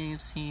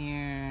leaves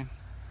here.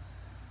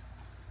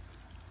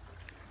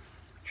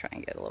 Try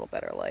and get a little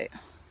better light.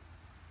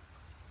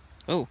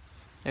 Oh,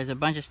 There's a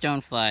bunch of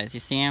stoneflies. You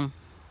see them?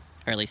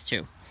 Or at least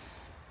two.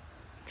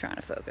 Trying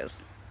to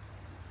focus.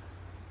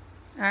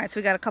 All right, so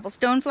we got a couple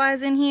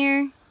stoneflies in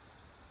here.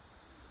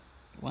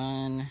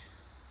 One.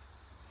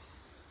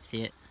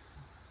 See it?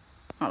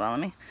 Hold on, let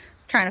me.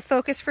 Trying to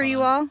focus for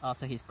you all.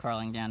 Also, he's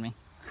crawling down me.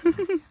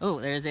 Oh,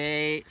 there's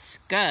a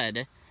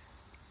scud.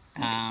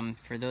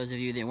 For those of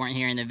you that weren't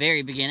here in the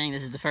very beginning,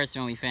 this is the first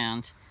one we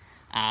found.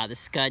 The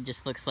scud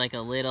just looks like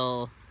a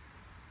little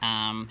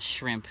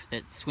shrimp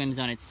that swims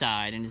on its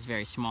side and is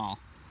very small.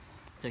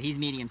 So he's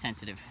medium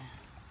sensitive.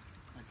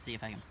 Let's see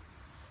if I can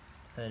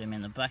put him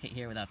in the bucket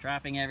here without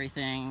dropping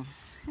everything.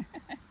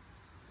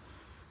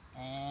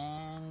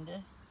 And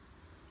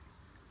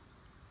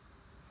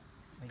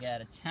we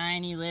got a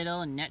tiny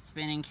little net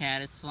spinning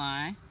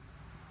caddisfly.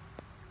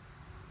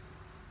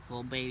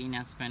 Little baby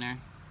net spinner.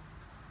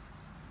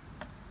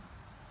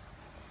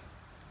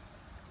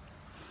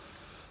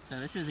 So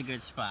this was a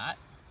good spot.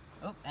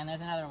 Oh, and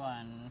there's another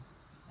one.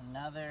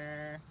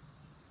 Another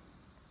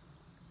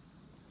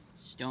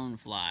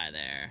stonefly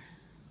there.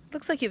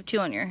 Looks like you have two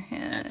on your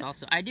hand. That's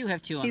also, I do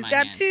have two on my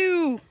hand. He's got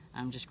two!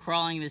 I'm just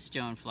crawling with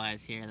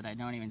stoneflies here that I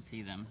don't even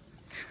see them.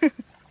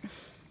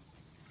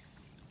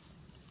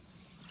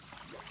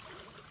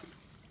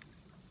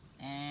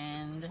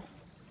 And,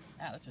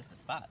 this was the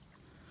spot.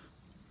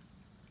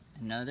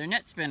 Another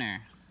net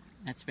spinner.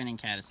 Net spinning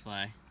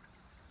caddisfly.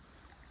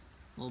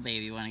 Little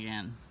baby one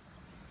again.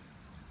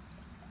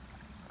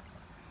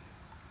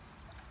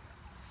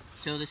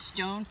 So the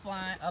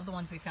stonefly, of the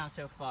ones we found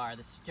so far,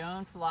 the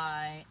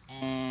stonefly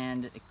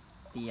and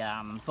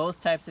the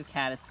both types of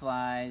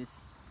caddisflies.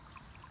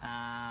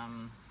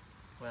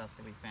 What else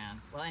have we found?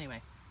 Well,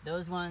 anyway,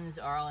 those ones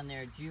are all in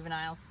their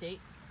juvenile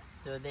state,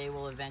 so they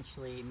will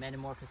eventually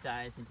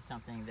metamorphosize into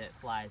something that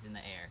flies in the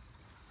air.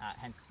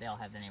 Hence, they'll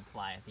have the name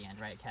fly at the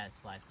end, right?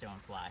 Caddisfly,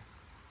 stonefly.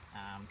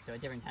 So at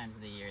different times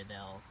of the year,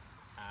 they'll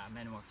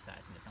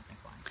metamorphosize into something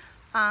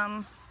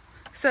flying.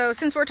 So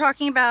since we're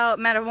talking about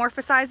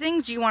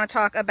metamorphosizing, do you want to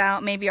talk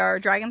about maybe our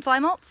dragonfly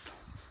molts?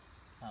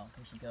 Oh,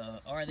 we should go.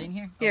 Oh, are they in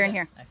here? They're in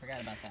yes, here. I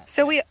forgot about that.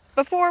 So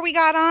before we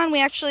got on,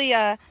 we actually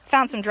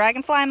found some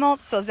dragonfly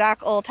molts, so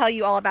Zach will tell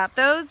you all about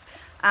those.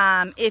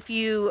 If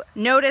you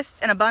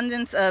noticed an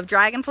abundance of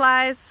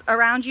dragonflies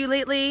around you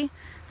lately,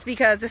 it's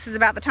because this is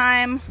about the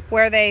time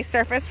where they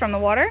surface from the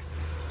water.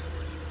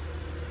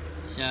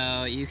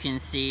 So you can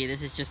see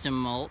this is just a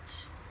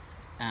molt.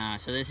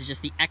 So this is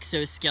just the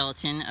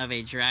exoskeleton of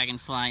a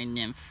dragonfly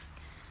nymph.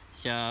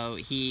 So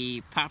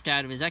he popped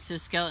out of his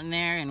exoskeleton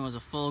there and was a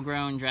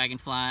full-grown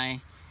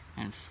dragonfly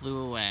and flew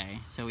away.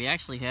 So we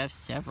actually have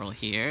several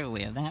here.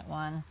 We have that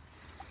one.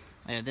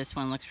 We have this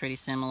one, looks pretty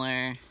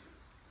similar.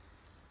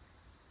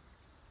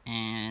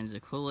 And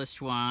the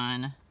coolest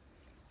one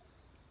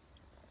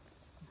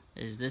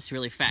is this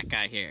really fat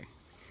guy here.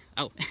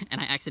 Oh,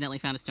 and I accidentally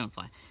found a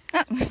stonefly.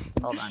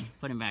 Hold on,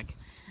 put him back.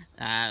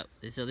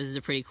 So this is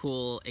a pretty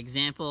cool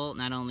example.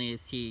 Not only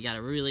is he got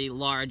a really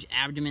large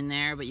abdomen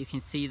there, but you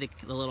can see the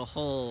little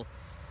hole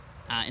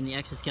in the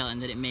exoskeleton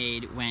that it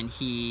made when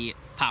he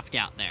popped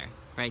out there,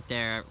 right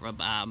there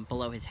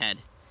below his head.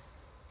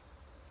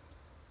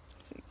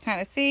 So you can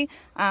kind of see.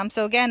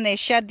 So again, they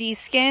shed these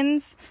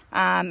skins,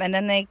 and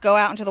then they go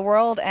out into the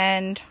world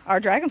and are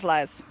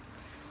dragonflies.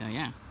 So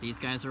yeah, these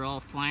guys are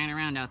all flying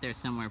around out there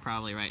somewhere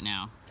probably right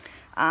now.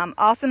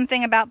 Awesome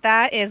thing about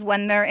that is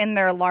when they're in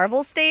their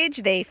larval stage,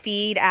 they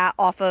feed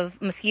off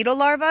of mosquito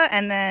larvae,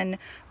 and then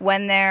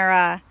when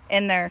they're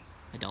in their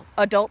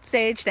adult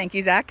stage, thank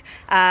you, Zach,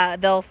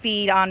 they'll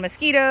feed on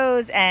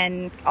mosquitoes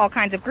and all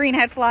kinds of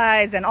greenhead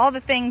flies and all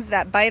the things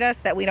that bite us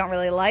that we don't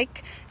really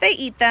like. They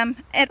eat them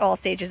at all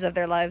stages of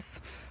their lives.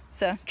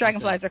 So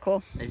dragonflies are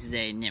cool. This is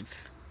a nymph,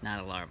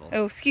 not a larval.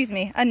 Oh, excuse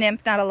me, a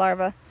nymph, not a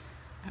larva.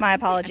 My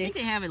apologies. I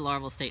think they have a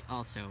larval state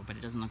also, but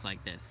it doesn't look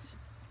like this.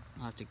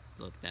 I'll have to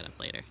look that up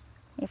later.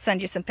 We'll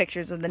send you some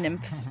pictures of the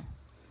nymphs.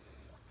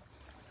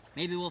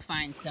 Maybe we'll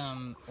find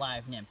some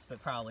live nymphs,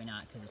 but probably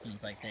not, because it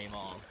seems like they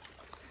evolved.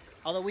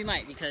 Although we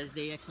might, because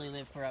they actually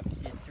live for up to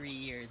 3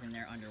 years in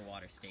their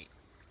underwater state.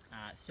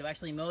 So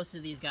actually most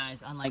of these guys,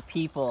 unlike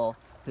people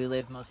who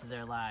live most of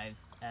their lives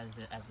as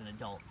an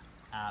adult,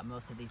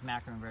 most of these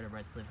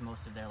macroinvertebrates live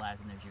most of their lives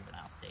in their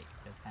juvenile state.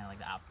 So it's kind of like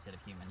the opposite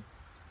of humans.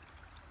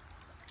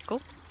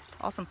 Cool.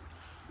 Awesome.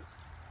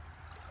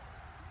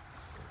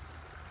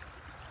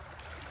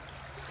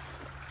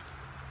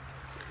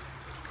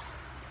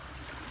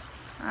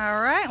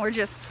 All right, we're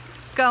just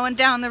going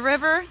down the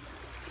river,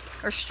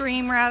 or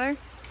stream rather.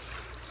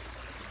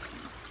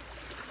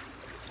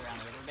 Around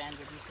the river bend,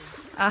 would you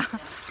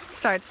say?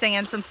 Start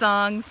singing some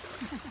songs.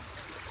 I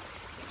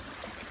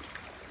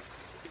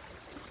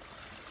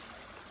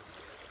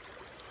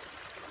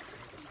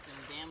see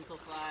some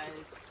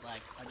damselflies,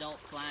 like adult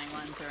flying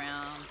ones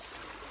around.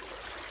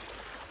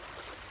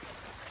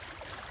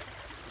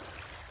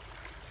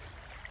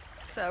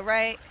 So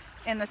right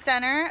in the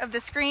center of the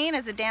screen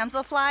is a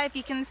damselfly. If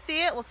you can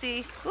see it, we'll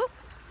see. Whoop.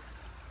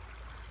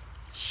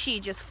 She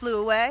just flew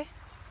away.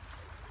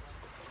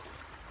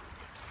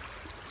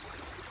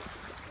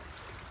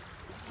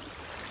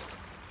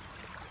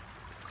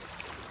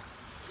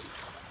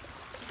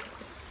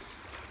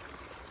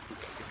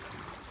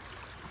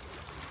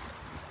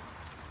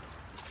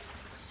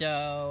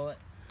 So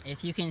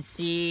if you can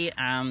see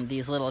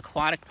these little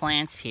aquatic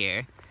plants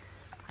here,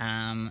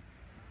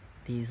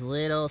 these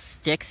little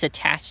sticks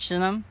attached to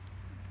them,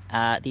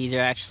 these are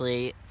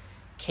actually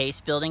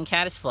case-building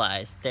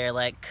caddisflies. They're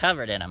like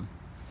covered in them.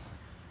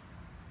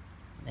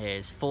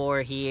 There's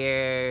 4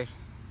 here.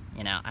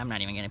 You know, I'm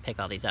not even going to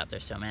pick all these up.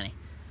 There's so many.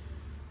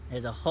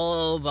 There's a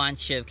whole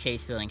bunch of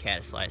case-building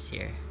caddisflies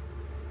here.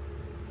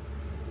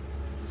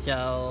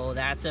 So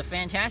that's a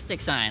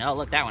fantastic sign. Oh,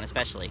 look, that one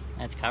especially.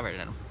 That's covered in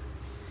them.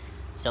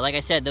 So like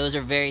I said, those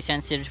are very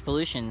sensitive to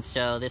pollution,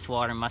 so this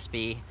water must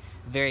be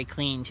very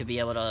clean to be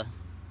able to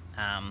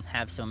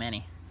have so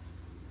many.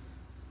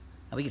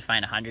 We could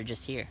find 100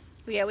 just here.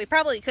 Yeah, we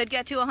probably could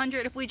get to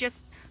 100 if we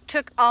just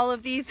took all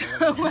of these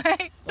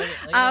away,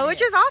 look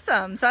which is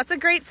awesome. So that's a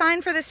great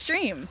sign for the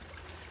stream.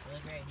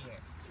 Look right here.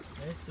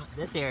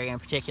 This area in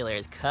particular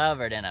is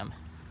covered in them.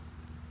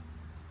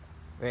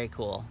 Very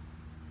cool.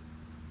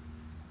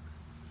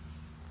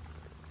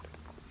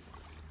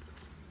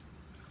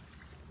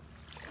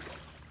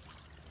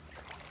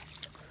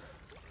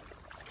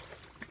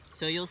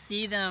 So you'll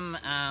see them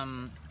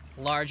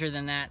larger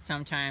than that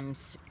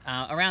sometimes.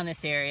 Around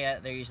this area,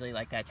 they're usually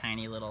like that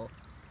tiny little,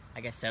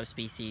 I guess,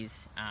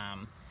 subspecies.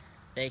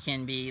 They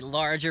can be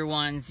larger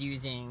ones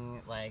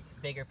using like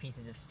bigger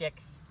pieces of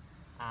sticks.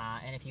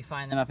 And if you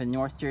find them up in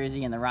North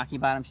Jersey in the Rocky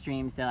Bottom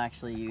streams, they'll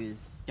actually use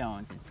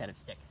stones instead of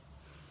sticks.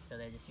 So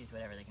they just use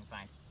whatever they can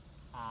find.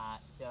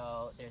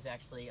 So there's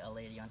actually a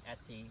lady on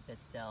Etsy that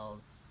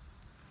sells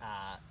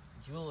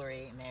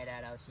jewelry made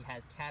out of, she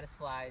has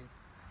caddisflies,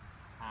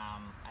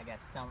 I guess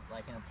some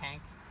like in a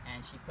tank,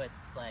 and she puts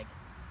like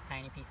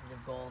tiny pieces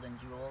of gold and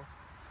jewels,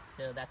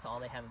 so that's all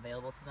they have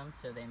available to them,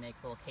 so they make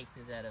little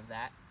cases out of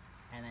that,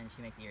 and then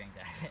she makes earrings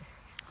out of it.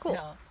 Cool.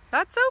 So,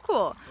 that's so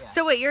cool. Yeah.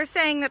 So wait, you're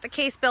saying that the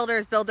case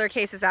builders build their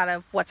cases out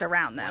of what's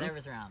around them?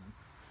 Whatever's around them,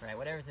 right?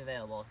 Whatever's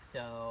available.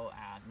 So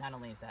not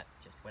only is that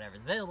just whatever's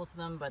available to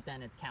them, but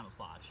then it's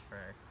camouflage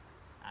for,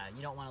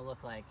 you don't want to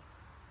look like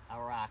a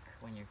rock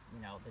when you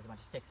know, there's a bunch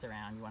of sticks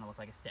around. You want to look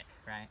like a stick,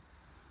 right?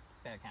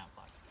 Better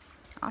camouflage.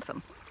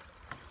 Awesome.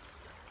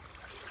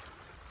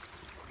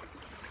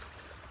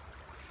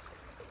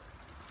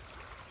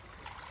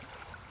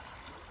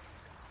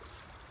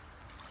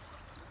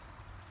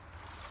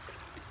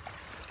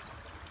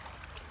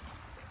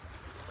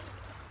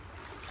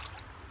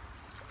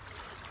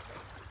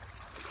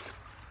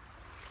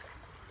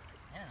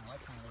 I don't know what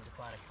some of these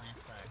aquatic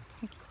plants are.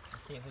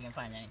 Let's see if we can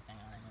find anything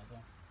on any of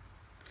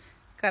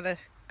this.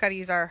 Gotta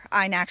use our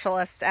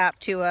iNaturalist app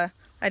to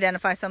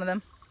identify some of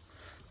them.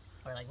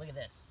 Or like, look at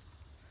this.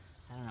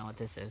 I don't know what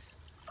this is.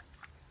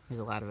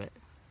 There's a lot of it.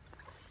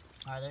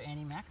 Are there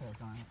any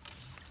macros on it?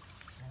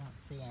 I don't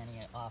see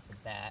any off the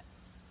bat.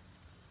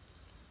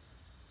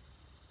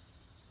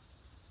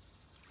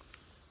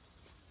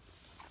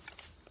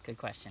 Good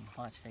question.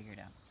 We'll have to figure it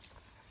out.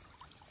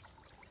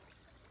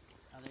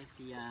 Oh, there's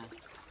the, look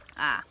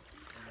up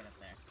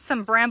there.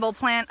 Some bramble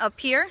plant up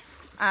here.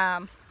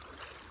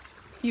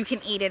 You can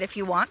eat it if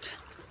you want.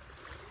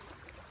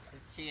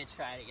 She had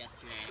tried it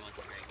yesterday and it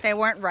wasn't very good. They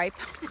weren't ripe.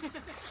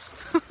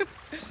 What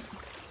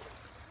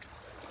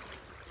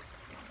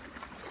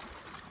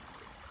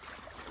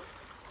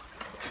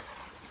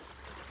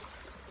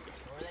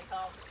were they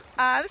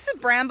called? This is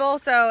bramble,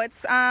 so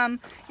it's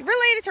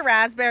related to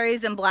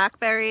raspberries and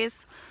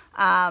blackberries.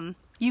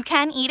 You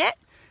can eat it.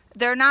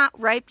 They're not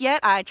ripe yet.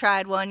 I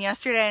tried one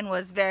yesterday and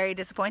was very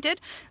disappointed.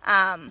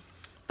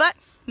 But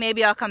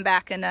maybe I'll come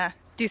back and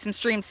do some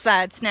stream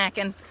side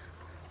snacking.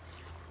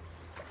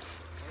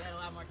 We got a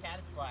lot more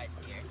caddisflies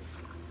here.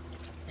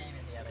 Same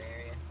as the other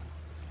area.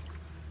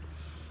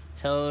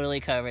 Totally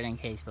covered in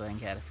case-building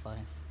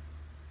caddisflies.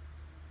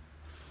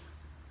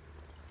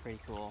 Pretty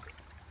cool.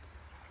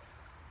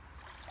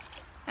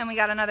 And we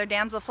got another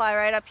damselfly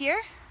right up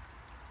here.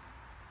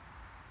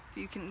 If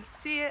you can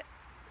see it.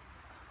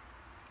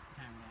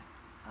 What time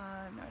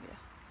are we No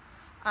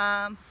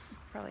idea.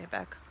 Probably head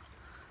back.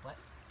 What?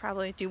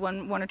 Probably do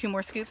one or two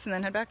more scoops and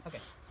then head back. Okay.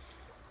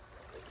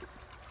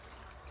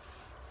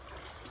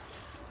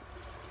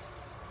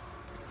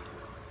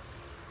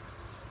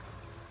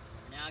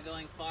 We're now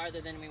going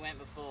farther than we went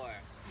before.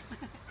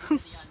 The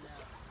unknown.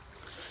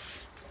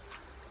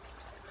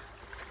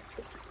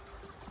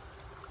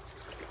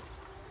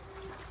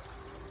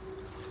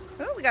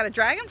 Oh, we got a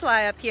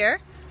dragonfly up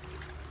here.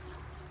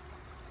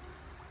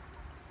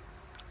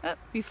 Oh,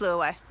 you flew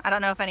away. I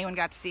don't know if anyone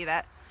got to see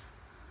that.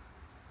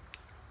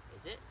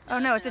 Is it? Oh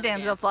no, it's a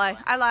another damselfly.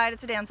 I lied,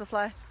 it's a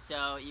damselfly.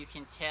 So you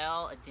can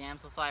tell a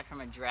damselfly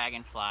from a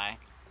dragonfly.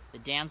 The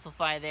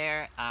damselfly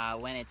there,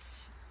 when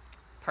it's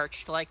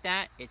perched like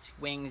that, its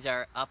wings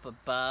are up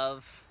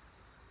above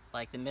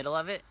like the middle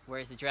of it,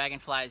 whereas the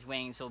dragonfly's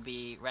wings will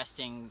be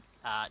resting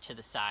to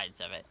the sides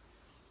of it.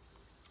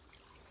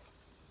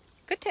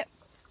 Good tip.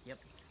 Yep.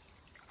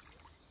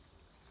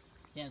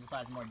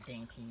 Damselfly is more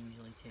dainty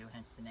usually too,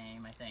 hence the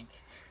name, I think.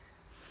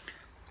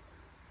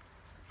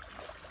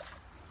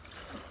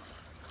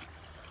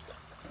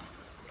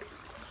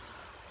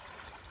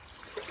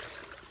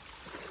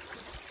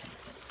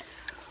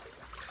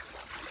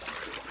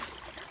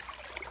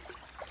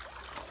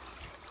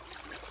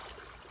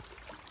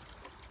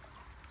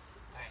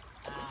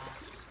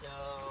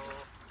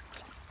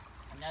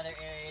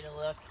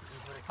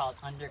 called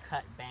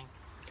undercut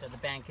banks. So the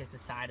bank is the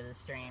side of the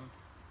stream.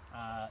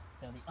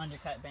 So the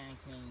undercut bank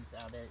means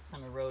there's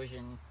some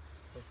erosion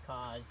was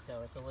caused,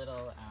 so it's a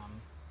little,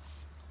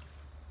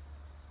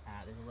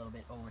 there's a little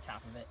bit over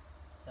top of it.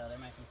 So there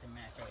might be some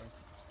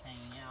macros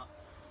hanging out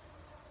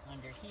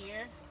under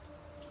here.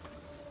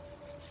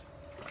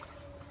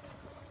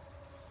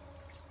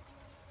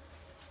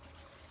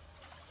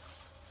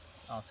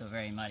 Also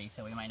very muddy,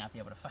 so we might not be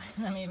able to find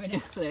them even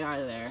if they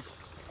are there.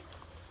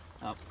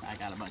 Oh, I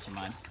got a bunch of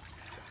mud.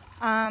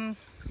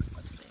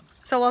 Let's see.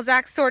 So while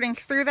Zach's sorting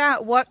through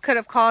that, what could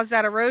have caused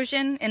that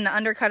erosion in the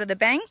undercut of the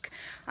bank?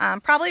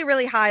 Probably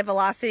really high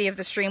velocity of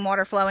the stream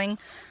water flowing.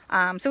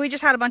 So we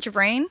just had a bunch of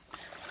rain,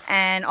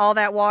 and all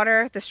that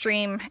water, the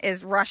stream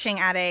is rushing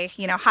at a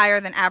higher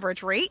than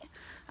average rate,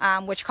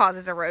 which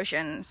causes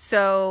erosion.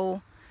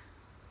 So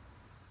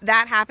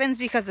that happens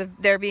because of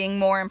there being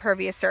more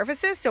impervious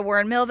surfaces. So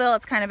we're in Millville,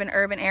 it's kind of an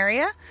urban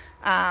area.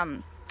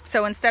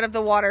 So instead of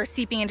the water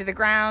seeping into the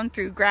ground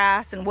through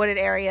grass and wooded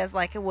areas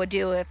like it would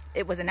do if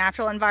it was a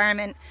natural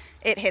environment,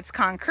 it hits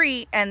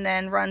concrete and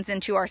then runs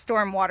into our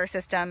storm water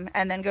system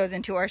and then goes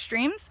into our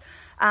streams.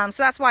 So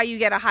that's why you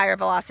get a higher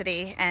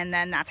velocity, and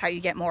then that's how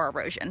you get more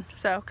erosion.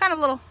 So kind of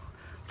a little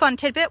fun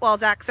tidbit while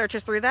Zach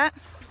searches through that.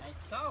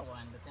 I saw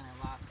one, but then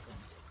I lost them.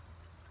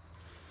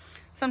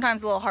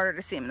 Sometimes a little harder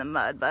to see them in the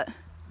mud, but...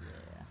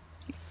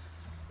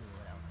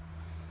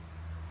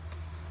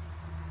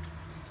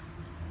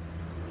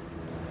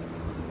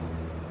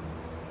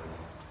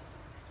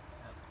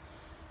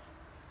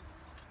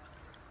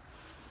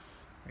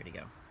 Where'd he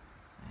go?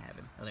 I have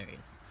him. Oh, there he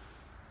is.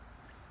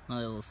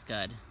 Another little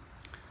scud.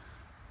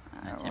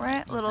 That's him,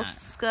 Alright, right? little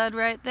scud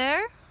right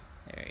there.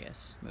 There he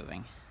is,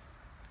 moving.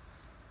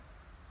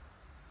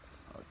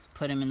 Let's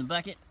put him in the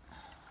bucket.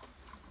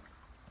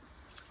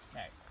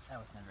 Alright, that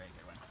was not a very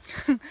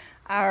good one.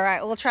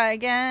 Alright, we'll try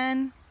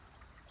again.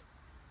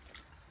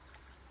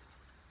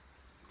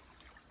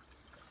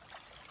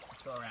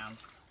 Let's go around.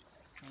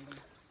 Maybe?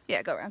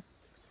 Yeah, go around.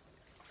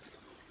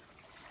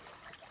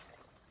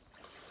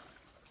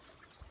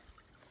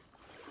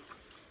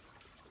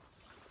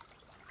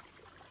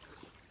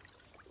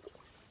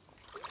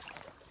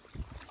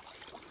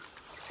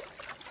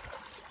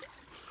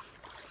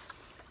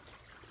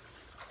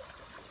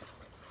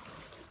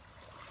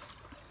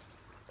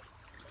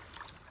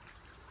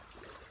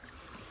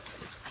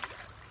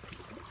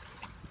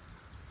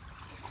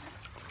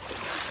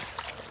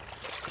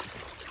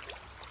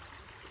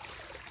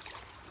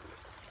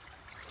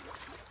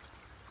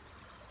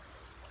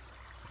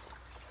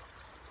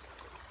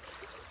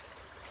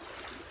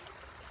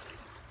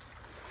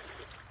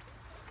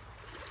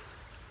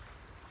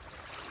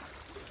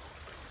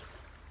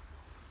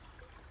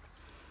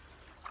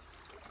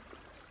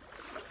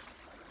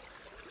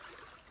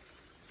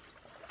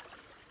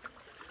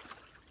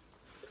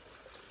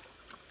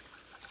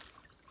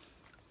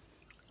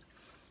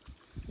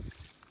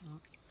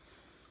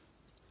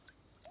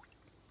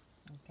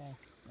 Okay,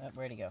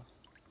 where'd he go?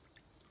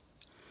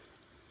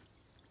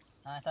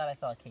 I thought I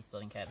saw a case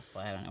building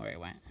caddisfly. I don't know where he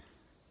went.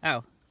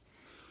 Oh.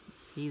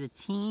 See the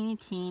teeny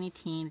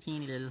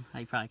little...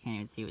 I probably can't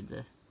even see with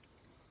the...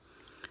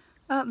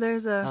 Oh,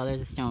 there's a... Oh,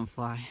 there's a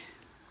stonefly.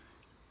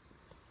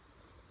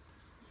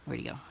 Where'd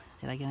he go?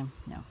 Did I get him?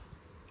 No.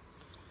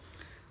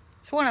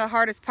 It's one of the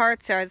hardest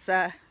parts is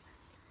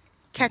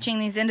catching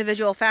these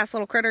individual fast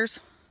little critters.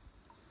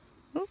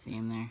 Oop. See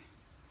him there?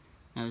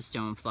 Another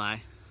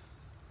stonefly.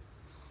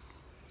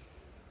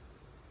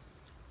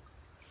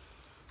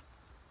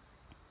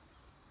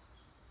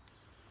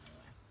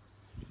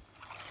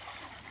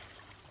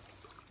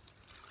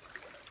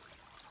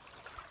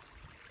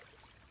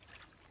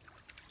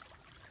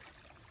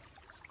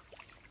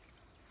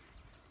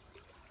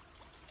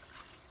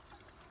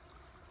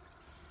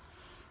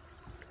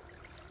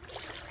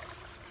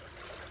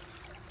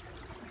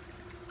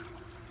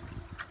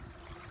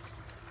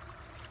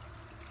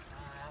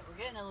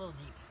 We're getting a little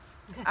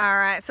deep.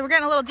 Alright, so we're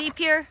getting a little deep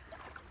here.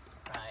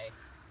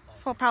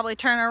 We'll probably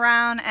turn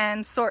around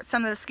and sort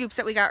some of the scoops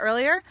that we got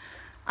earlier.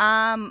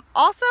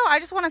 Also, I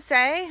just want to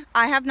say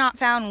I have not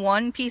found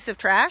one piece of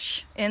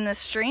trash in this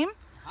stream,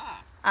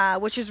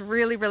 which is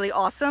really, really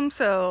awesome.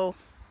 So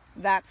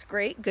that's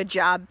great. Good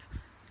job,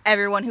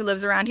 everyone who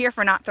lives around here,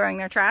 for not throwing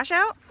their trash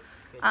out.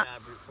 Good job,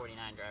 Route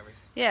 49 drivers.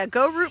 Yeah,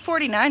 go Route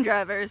 49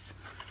 drivers.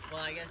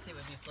 Well, I guess it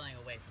would be flowing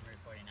away from Route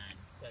 49,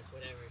 so it's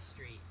whatever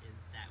street is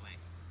that way.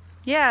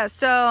 Yeah,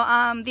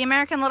 so the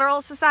American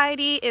Littoral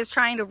Society is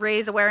trying to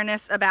raise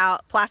awareness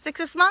about plastics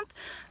this month.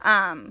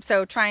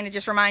 So trying to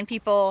just remind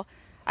people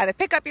either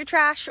pick up your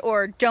trash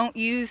or don't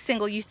use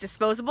single-use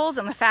disposables.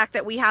 And the fact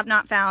that we have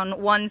not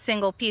found one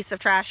single piece of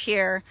trash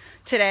here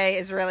today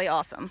is really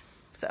awesome.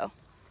 So,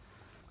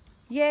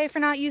 yay for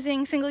not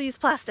using single-use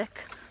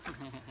plastic.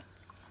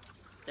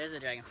 There's a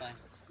dragonfly.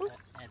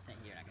 I think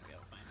you're not going to be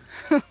able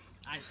to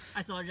find him.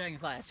 I saw a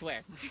dragonfly, I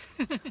swear.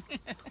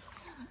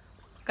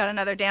 Got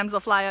another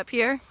damselfly up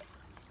here.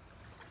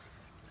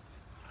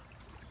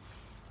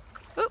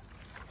 Oop,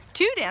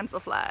 2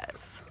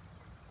 damselflies.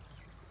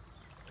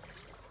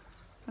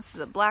 This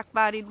is a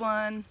black-bodied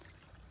one.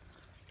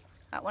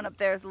 That one up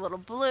there is a little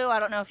blue. I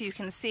don't know if you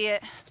can see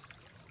it.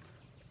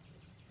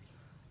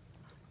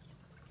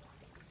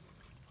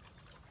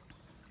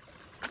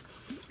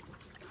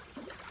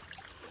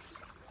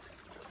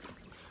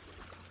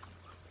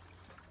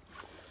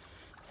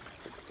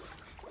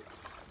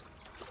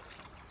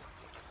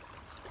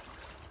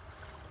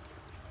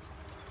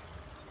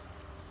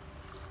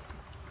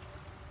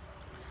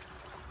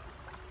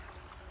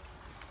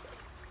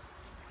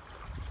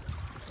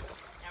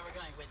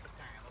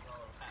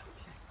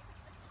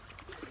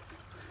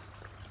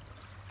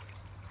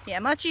 Yeah,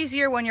 much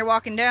easier when you're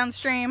walking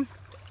downstream.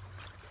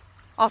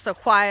 Also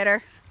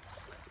quieter.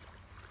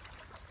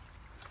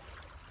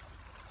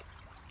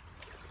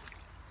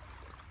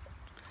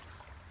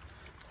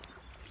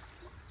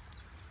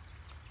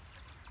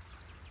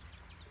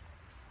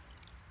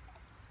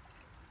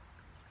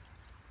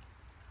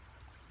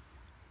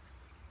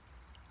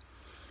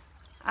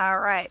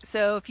 All right,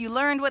 so if you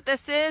learned what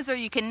this is, or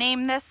you can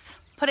name this,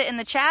 put it in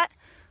the chat.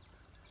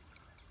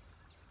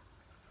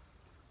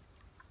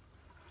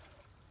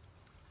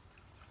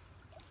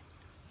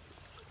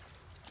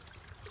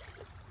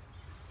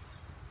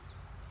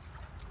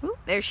 Ooh,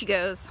 there she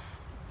goes.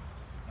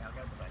 Yeah, I'll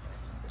grab the bike.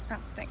 Oh,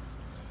 thanks.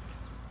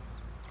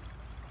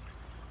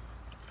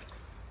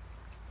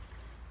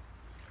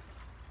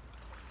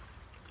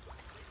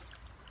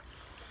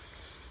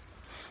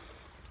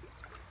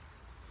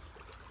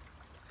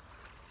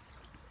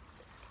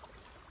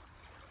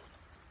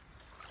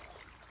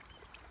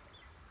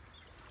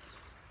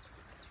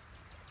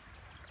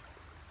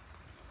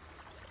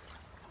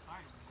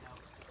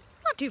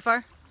 Not too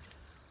far.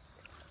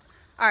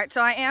 All right,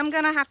 so I am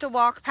gonna have to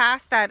walk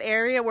past that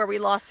area where we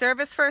lost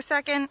service for a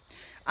second.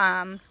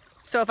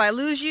 So if I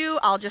lose you,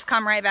 I'll just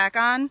come right back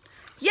on.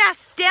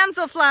 Yes,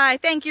 damselfly.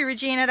 Thank you,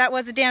 Regina. That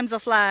was a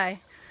damselfly.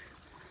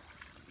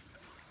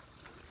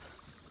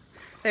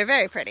 They're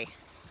very pretty.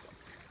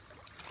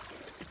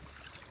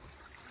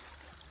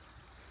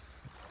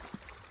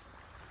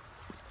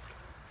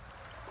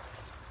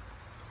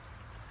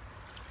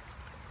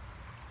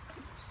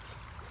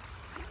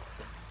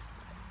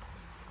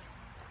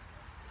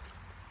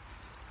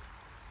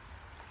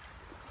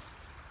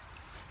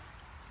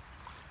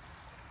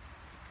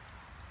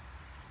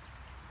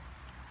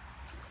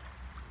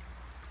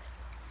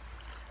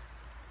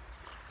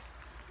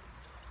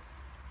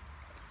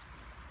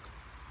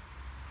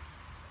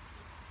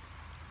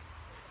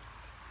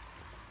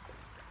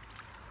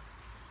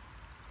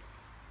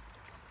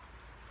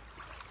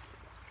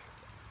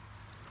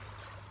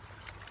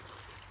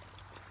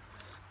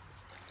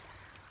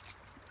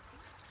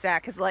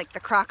 Zach is like the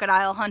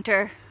crocodile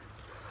hunter,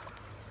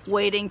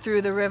 wading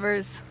through the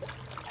rivers.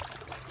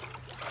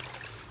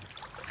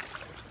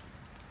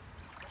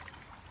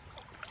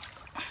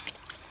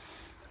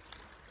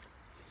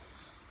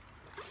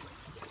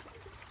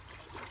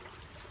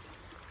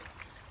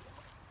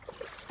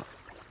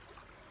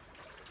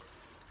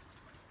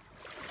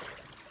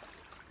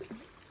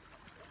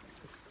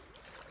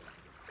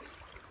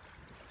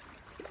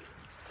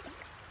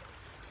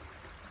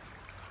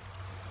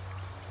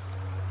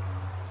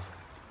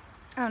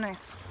 Oh,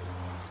 nice.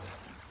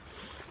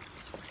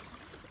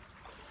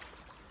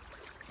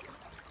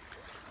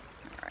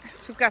 All right,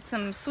 so we've got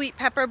some sweet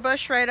pepper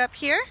bush right up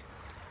here.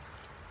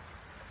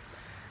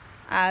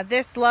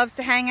 This loves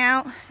to hang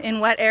out in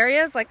wet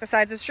areas like the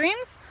sides of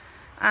streams.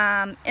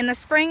 In the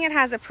spring it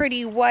has a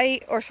pretty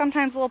white or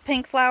sometimes a little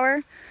pink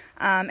flower,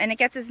 and it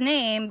gets its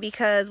name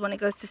because when it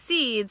goes to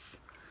seeds,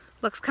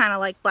 looks kind of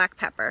like black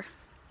pepper.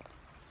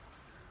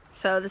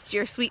 So this is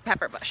your sweet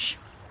pepper bush.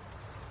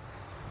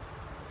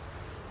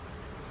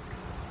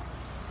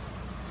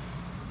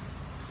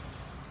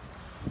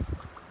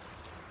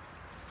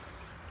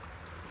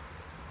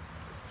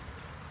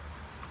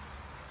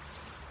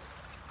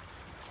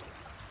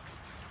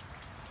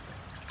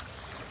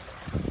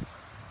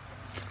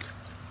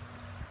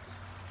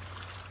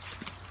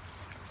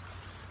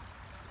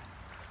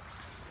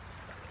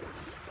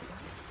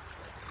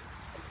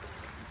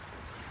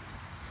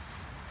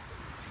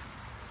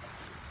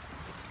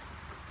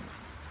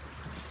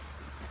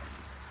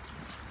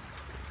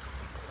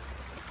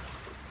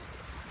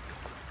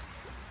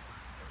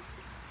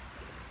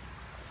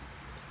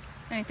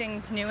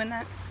 Anything new in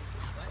that?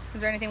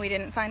 Is there anything we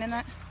didn't find in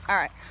that? All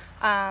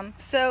right.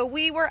 So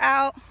we were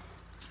out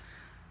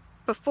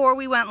before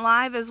we went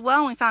live as well,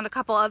 and we found a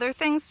couple other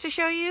things to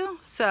show you.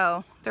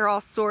 So they're all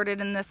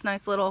sorted in this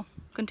nice little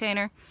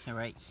container. So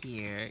right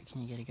here,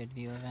 can you get a good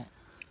view of it?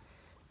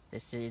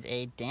 This is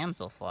a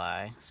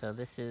damselfly. So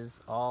this is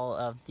all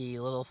of the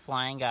little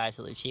flying guys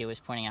that Lucia was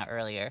pointing out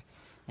earlier.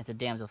 It's a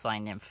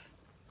damselfly nymph.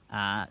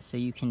 So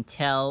you can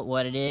tell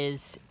what it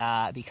is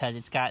because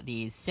it's got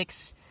these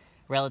 6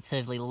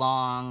 relatively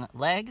long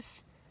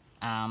legs.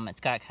 It's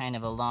got kind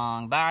of a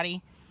long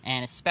body,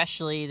 and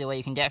especially the way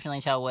you can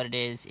definitely tell what it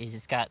is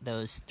it's got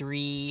those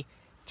 3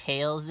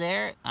 tails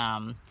there.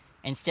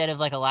 Instead of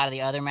like a lot of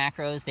the other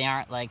macros, they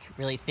aren't like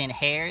really thin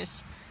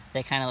hairs.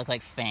 They kind of look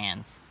like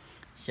fans.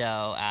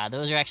 So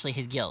those are actually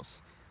his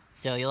gills.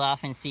 So you'll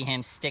often see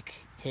him stick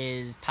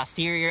his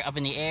posterior up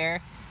in the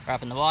air, or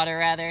up in the water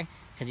rather,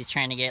 because he's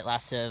trying to get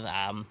lots of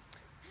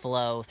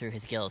flow through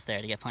his gills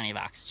there to get plenty of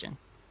oxygen.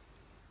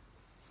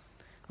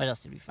 What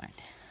else did we find?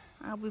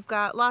 We've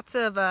got lots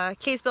of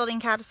case-building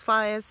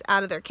caddisflies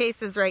out of their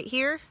cases right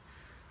here.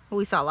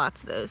 We saw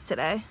lots of those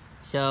today.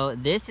 So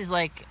this is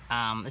like,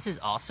 this is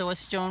also a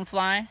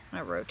stonefly. I'm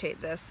gonna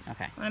rotate this.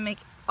 Okay. I'm gonna make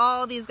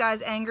all these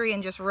guys angry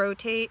and just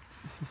rotate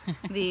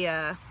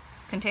the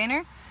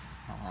container.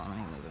 Hold on, let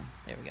me move him.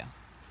 There we go.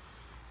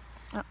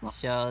 Oh, well.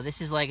 So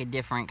this is like a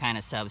different kind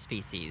of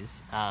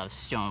subspecies of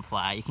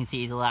stonefly. You can see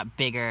he's a lot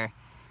bigger.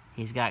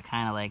 He's got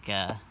kind of like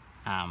a,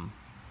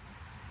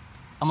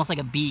 almost like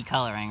a bee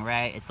coloring,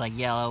 right? It's like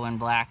yellow and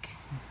black.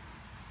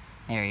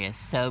 There he is.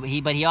 So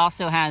but he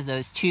also has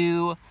those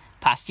two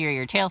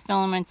posterior tail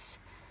filaments,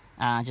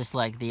 just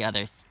like the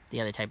other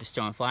type of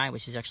stonefly,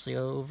 which is actually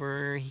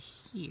over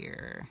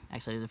here.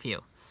 Actually, there's a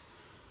few.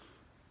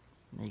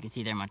 You can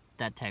see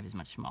that type is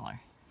much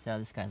smaller. So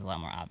this guy's a lot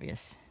more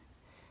obvious,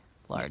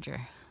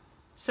 larger.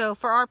 So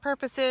for our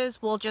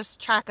purposes, we'll just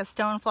track a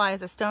stonefly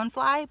as a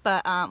stonefly,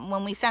 but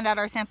when we send out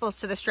our samples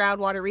to the Stroud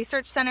Water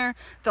Research Center,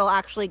 they'll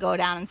actually go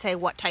down and say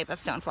what type of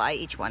stonefly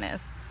each one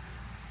is.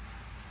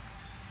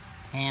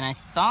 And I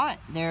thought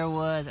there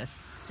was a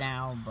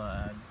sow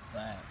bug,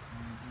 but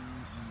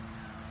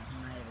he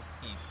might have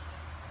escaped.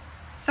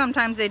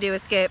 Sometimes they do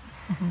escape.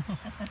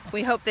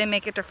 We hope they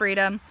make it to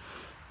freedom.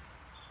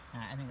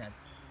 I think that's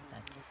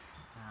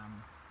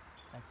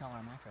all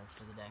our macros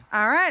for the day.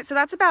 All right, so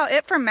that's about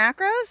it for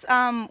macros.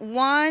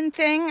 One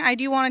thing I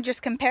do want to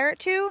just compare it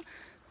to,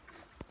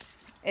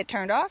 it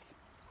turned off,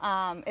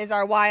 is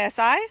our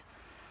YSI.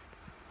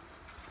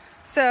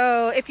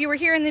 So if you were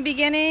here in the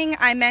beginning,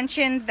 I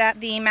mentioned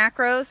that the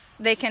macros,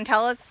 they can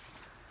tell us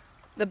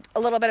a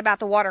little bit about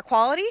the water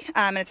quality,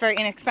 and it's very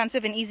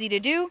inexpensive and easy to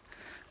do.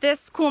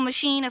 This cool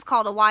machine is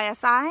called a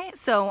YSI.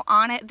 So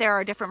on it there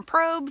are different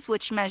probes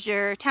which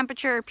measure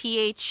temperature,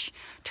 pH,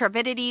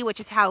 turbidity, which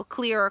is how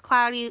clear or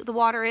cloudy the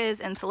water is,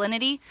 and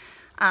salinity.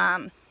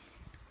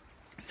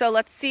 So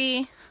let's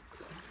see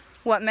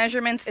what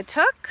measurements it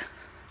took. Do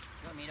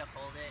you want me to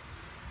hold it?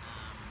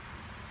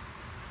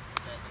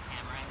 The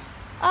camera,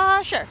 I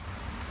mean? Sure.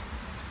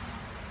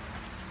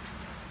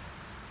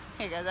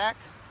 Here you go, Zach.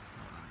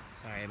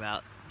 Sorry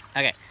about.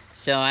 Okay,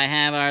 so I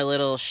have our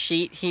little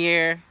sheet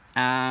here,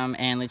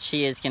 and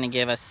Lucia is going to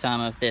give us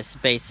some of this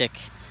basic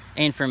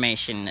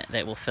information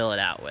that we'll fill it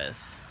out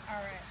with. All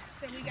right,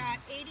 so we got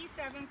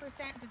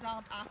 87%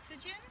 dissolved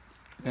oxygen,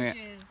 which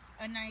is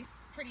a nice,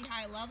 pretty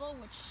high level,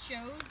 which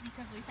shows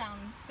because we found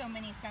so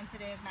many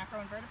sensitive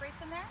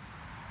macroinvertebrates in there.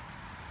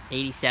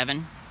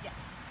 87? Yes.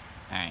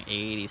 All right,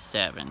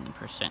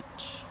 87%.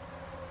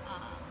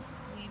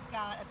 We've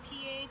got a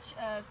pH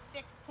of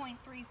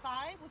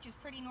 6.35, which is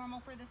pretty normal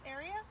for this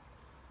area.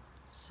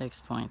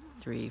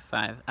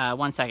 6.35.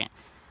 1 second.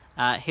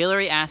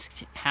 Hillary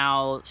asked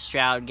how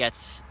Stroud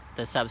gets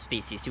the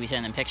subspecies. Do we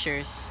send them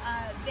pictures?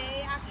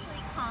 They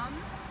actually come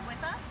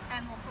with us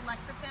and will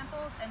collect the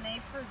samples, and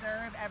they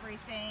preserve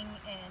everything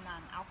in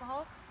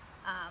alcohol.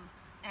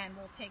 And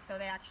we'll take, so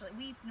they actually,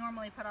 we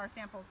normally put our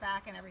samples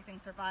back and everything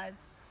survives.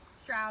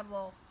 Stroud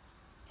will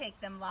take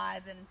them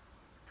live and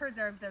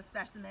preserve the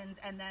specimens,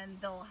 and then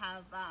they'll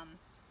have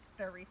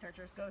their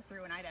researchers go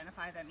through and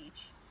identify them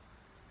each.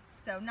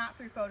 So not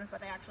through photos,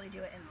 but they actually do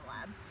it in the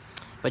lab.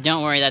 But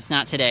don't worry, that's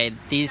not today.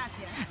 These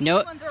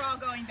ones are all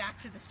going back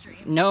to the stream.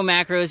 No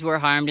macros were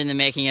harmed in the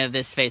making of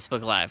this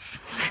Facebook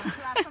Live. So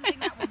that's something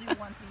that we'll do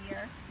once a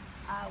year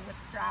with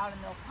Stroud,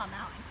 and they'll come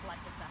out and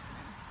collect the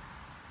specimens.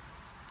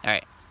 All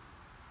right.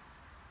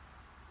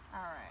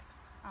 All right.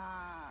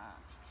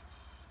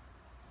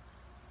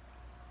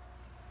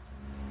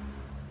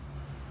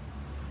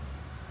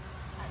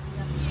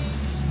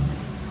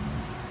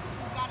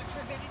 We've got a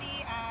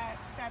turbidity at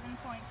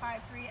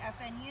 7.53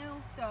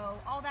 FNU. So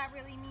all that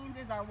really means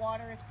is our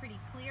water is pretty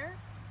clear.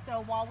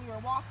 So while we were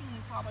walking,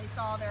 you probably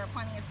saw there are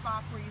plenty of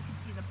spots where you can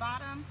see the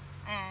bottom,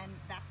 and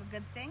that's a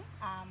good thing.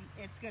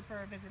 It's good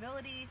for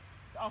visibility.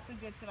 It's also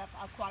good so that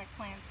the aquatic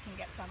plants can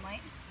get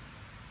sunlight.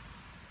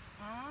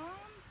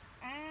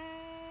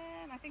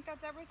 And I think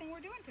that's everything we're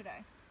doing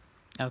today.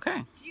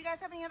 Okay. Did you guys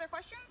have any other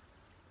questions?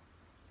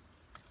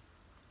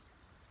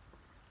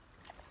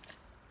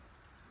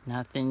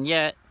 Nothing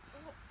yet.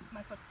 Oh,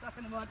 my foot's stuck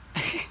in the mud.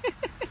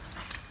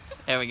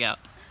 There we go.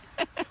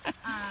 So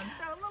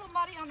a little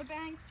muddy on the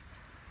banks.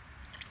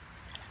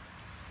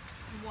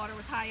 The water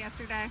was high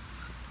yesterday.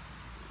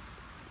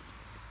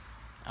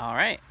 All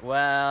right.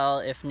 Well,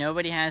 if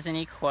nobody has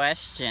any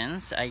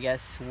questions, I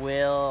guess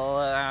we'll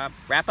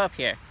wrap up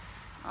here.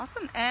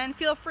 Awesome. And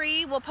feel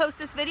free, we'll post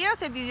this video,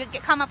 so if you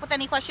come up with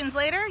any questions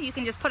later, you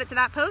can just put it to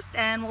that post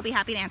and we'll be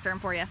happy to answer them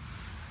for you.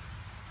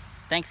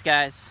 Thanks,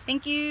 guys.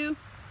 Thank you.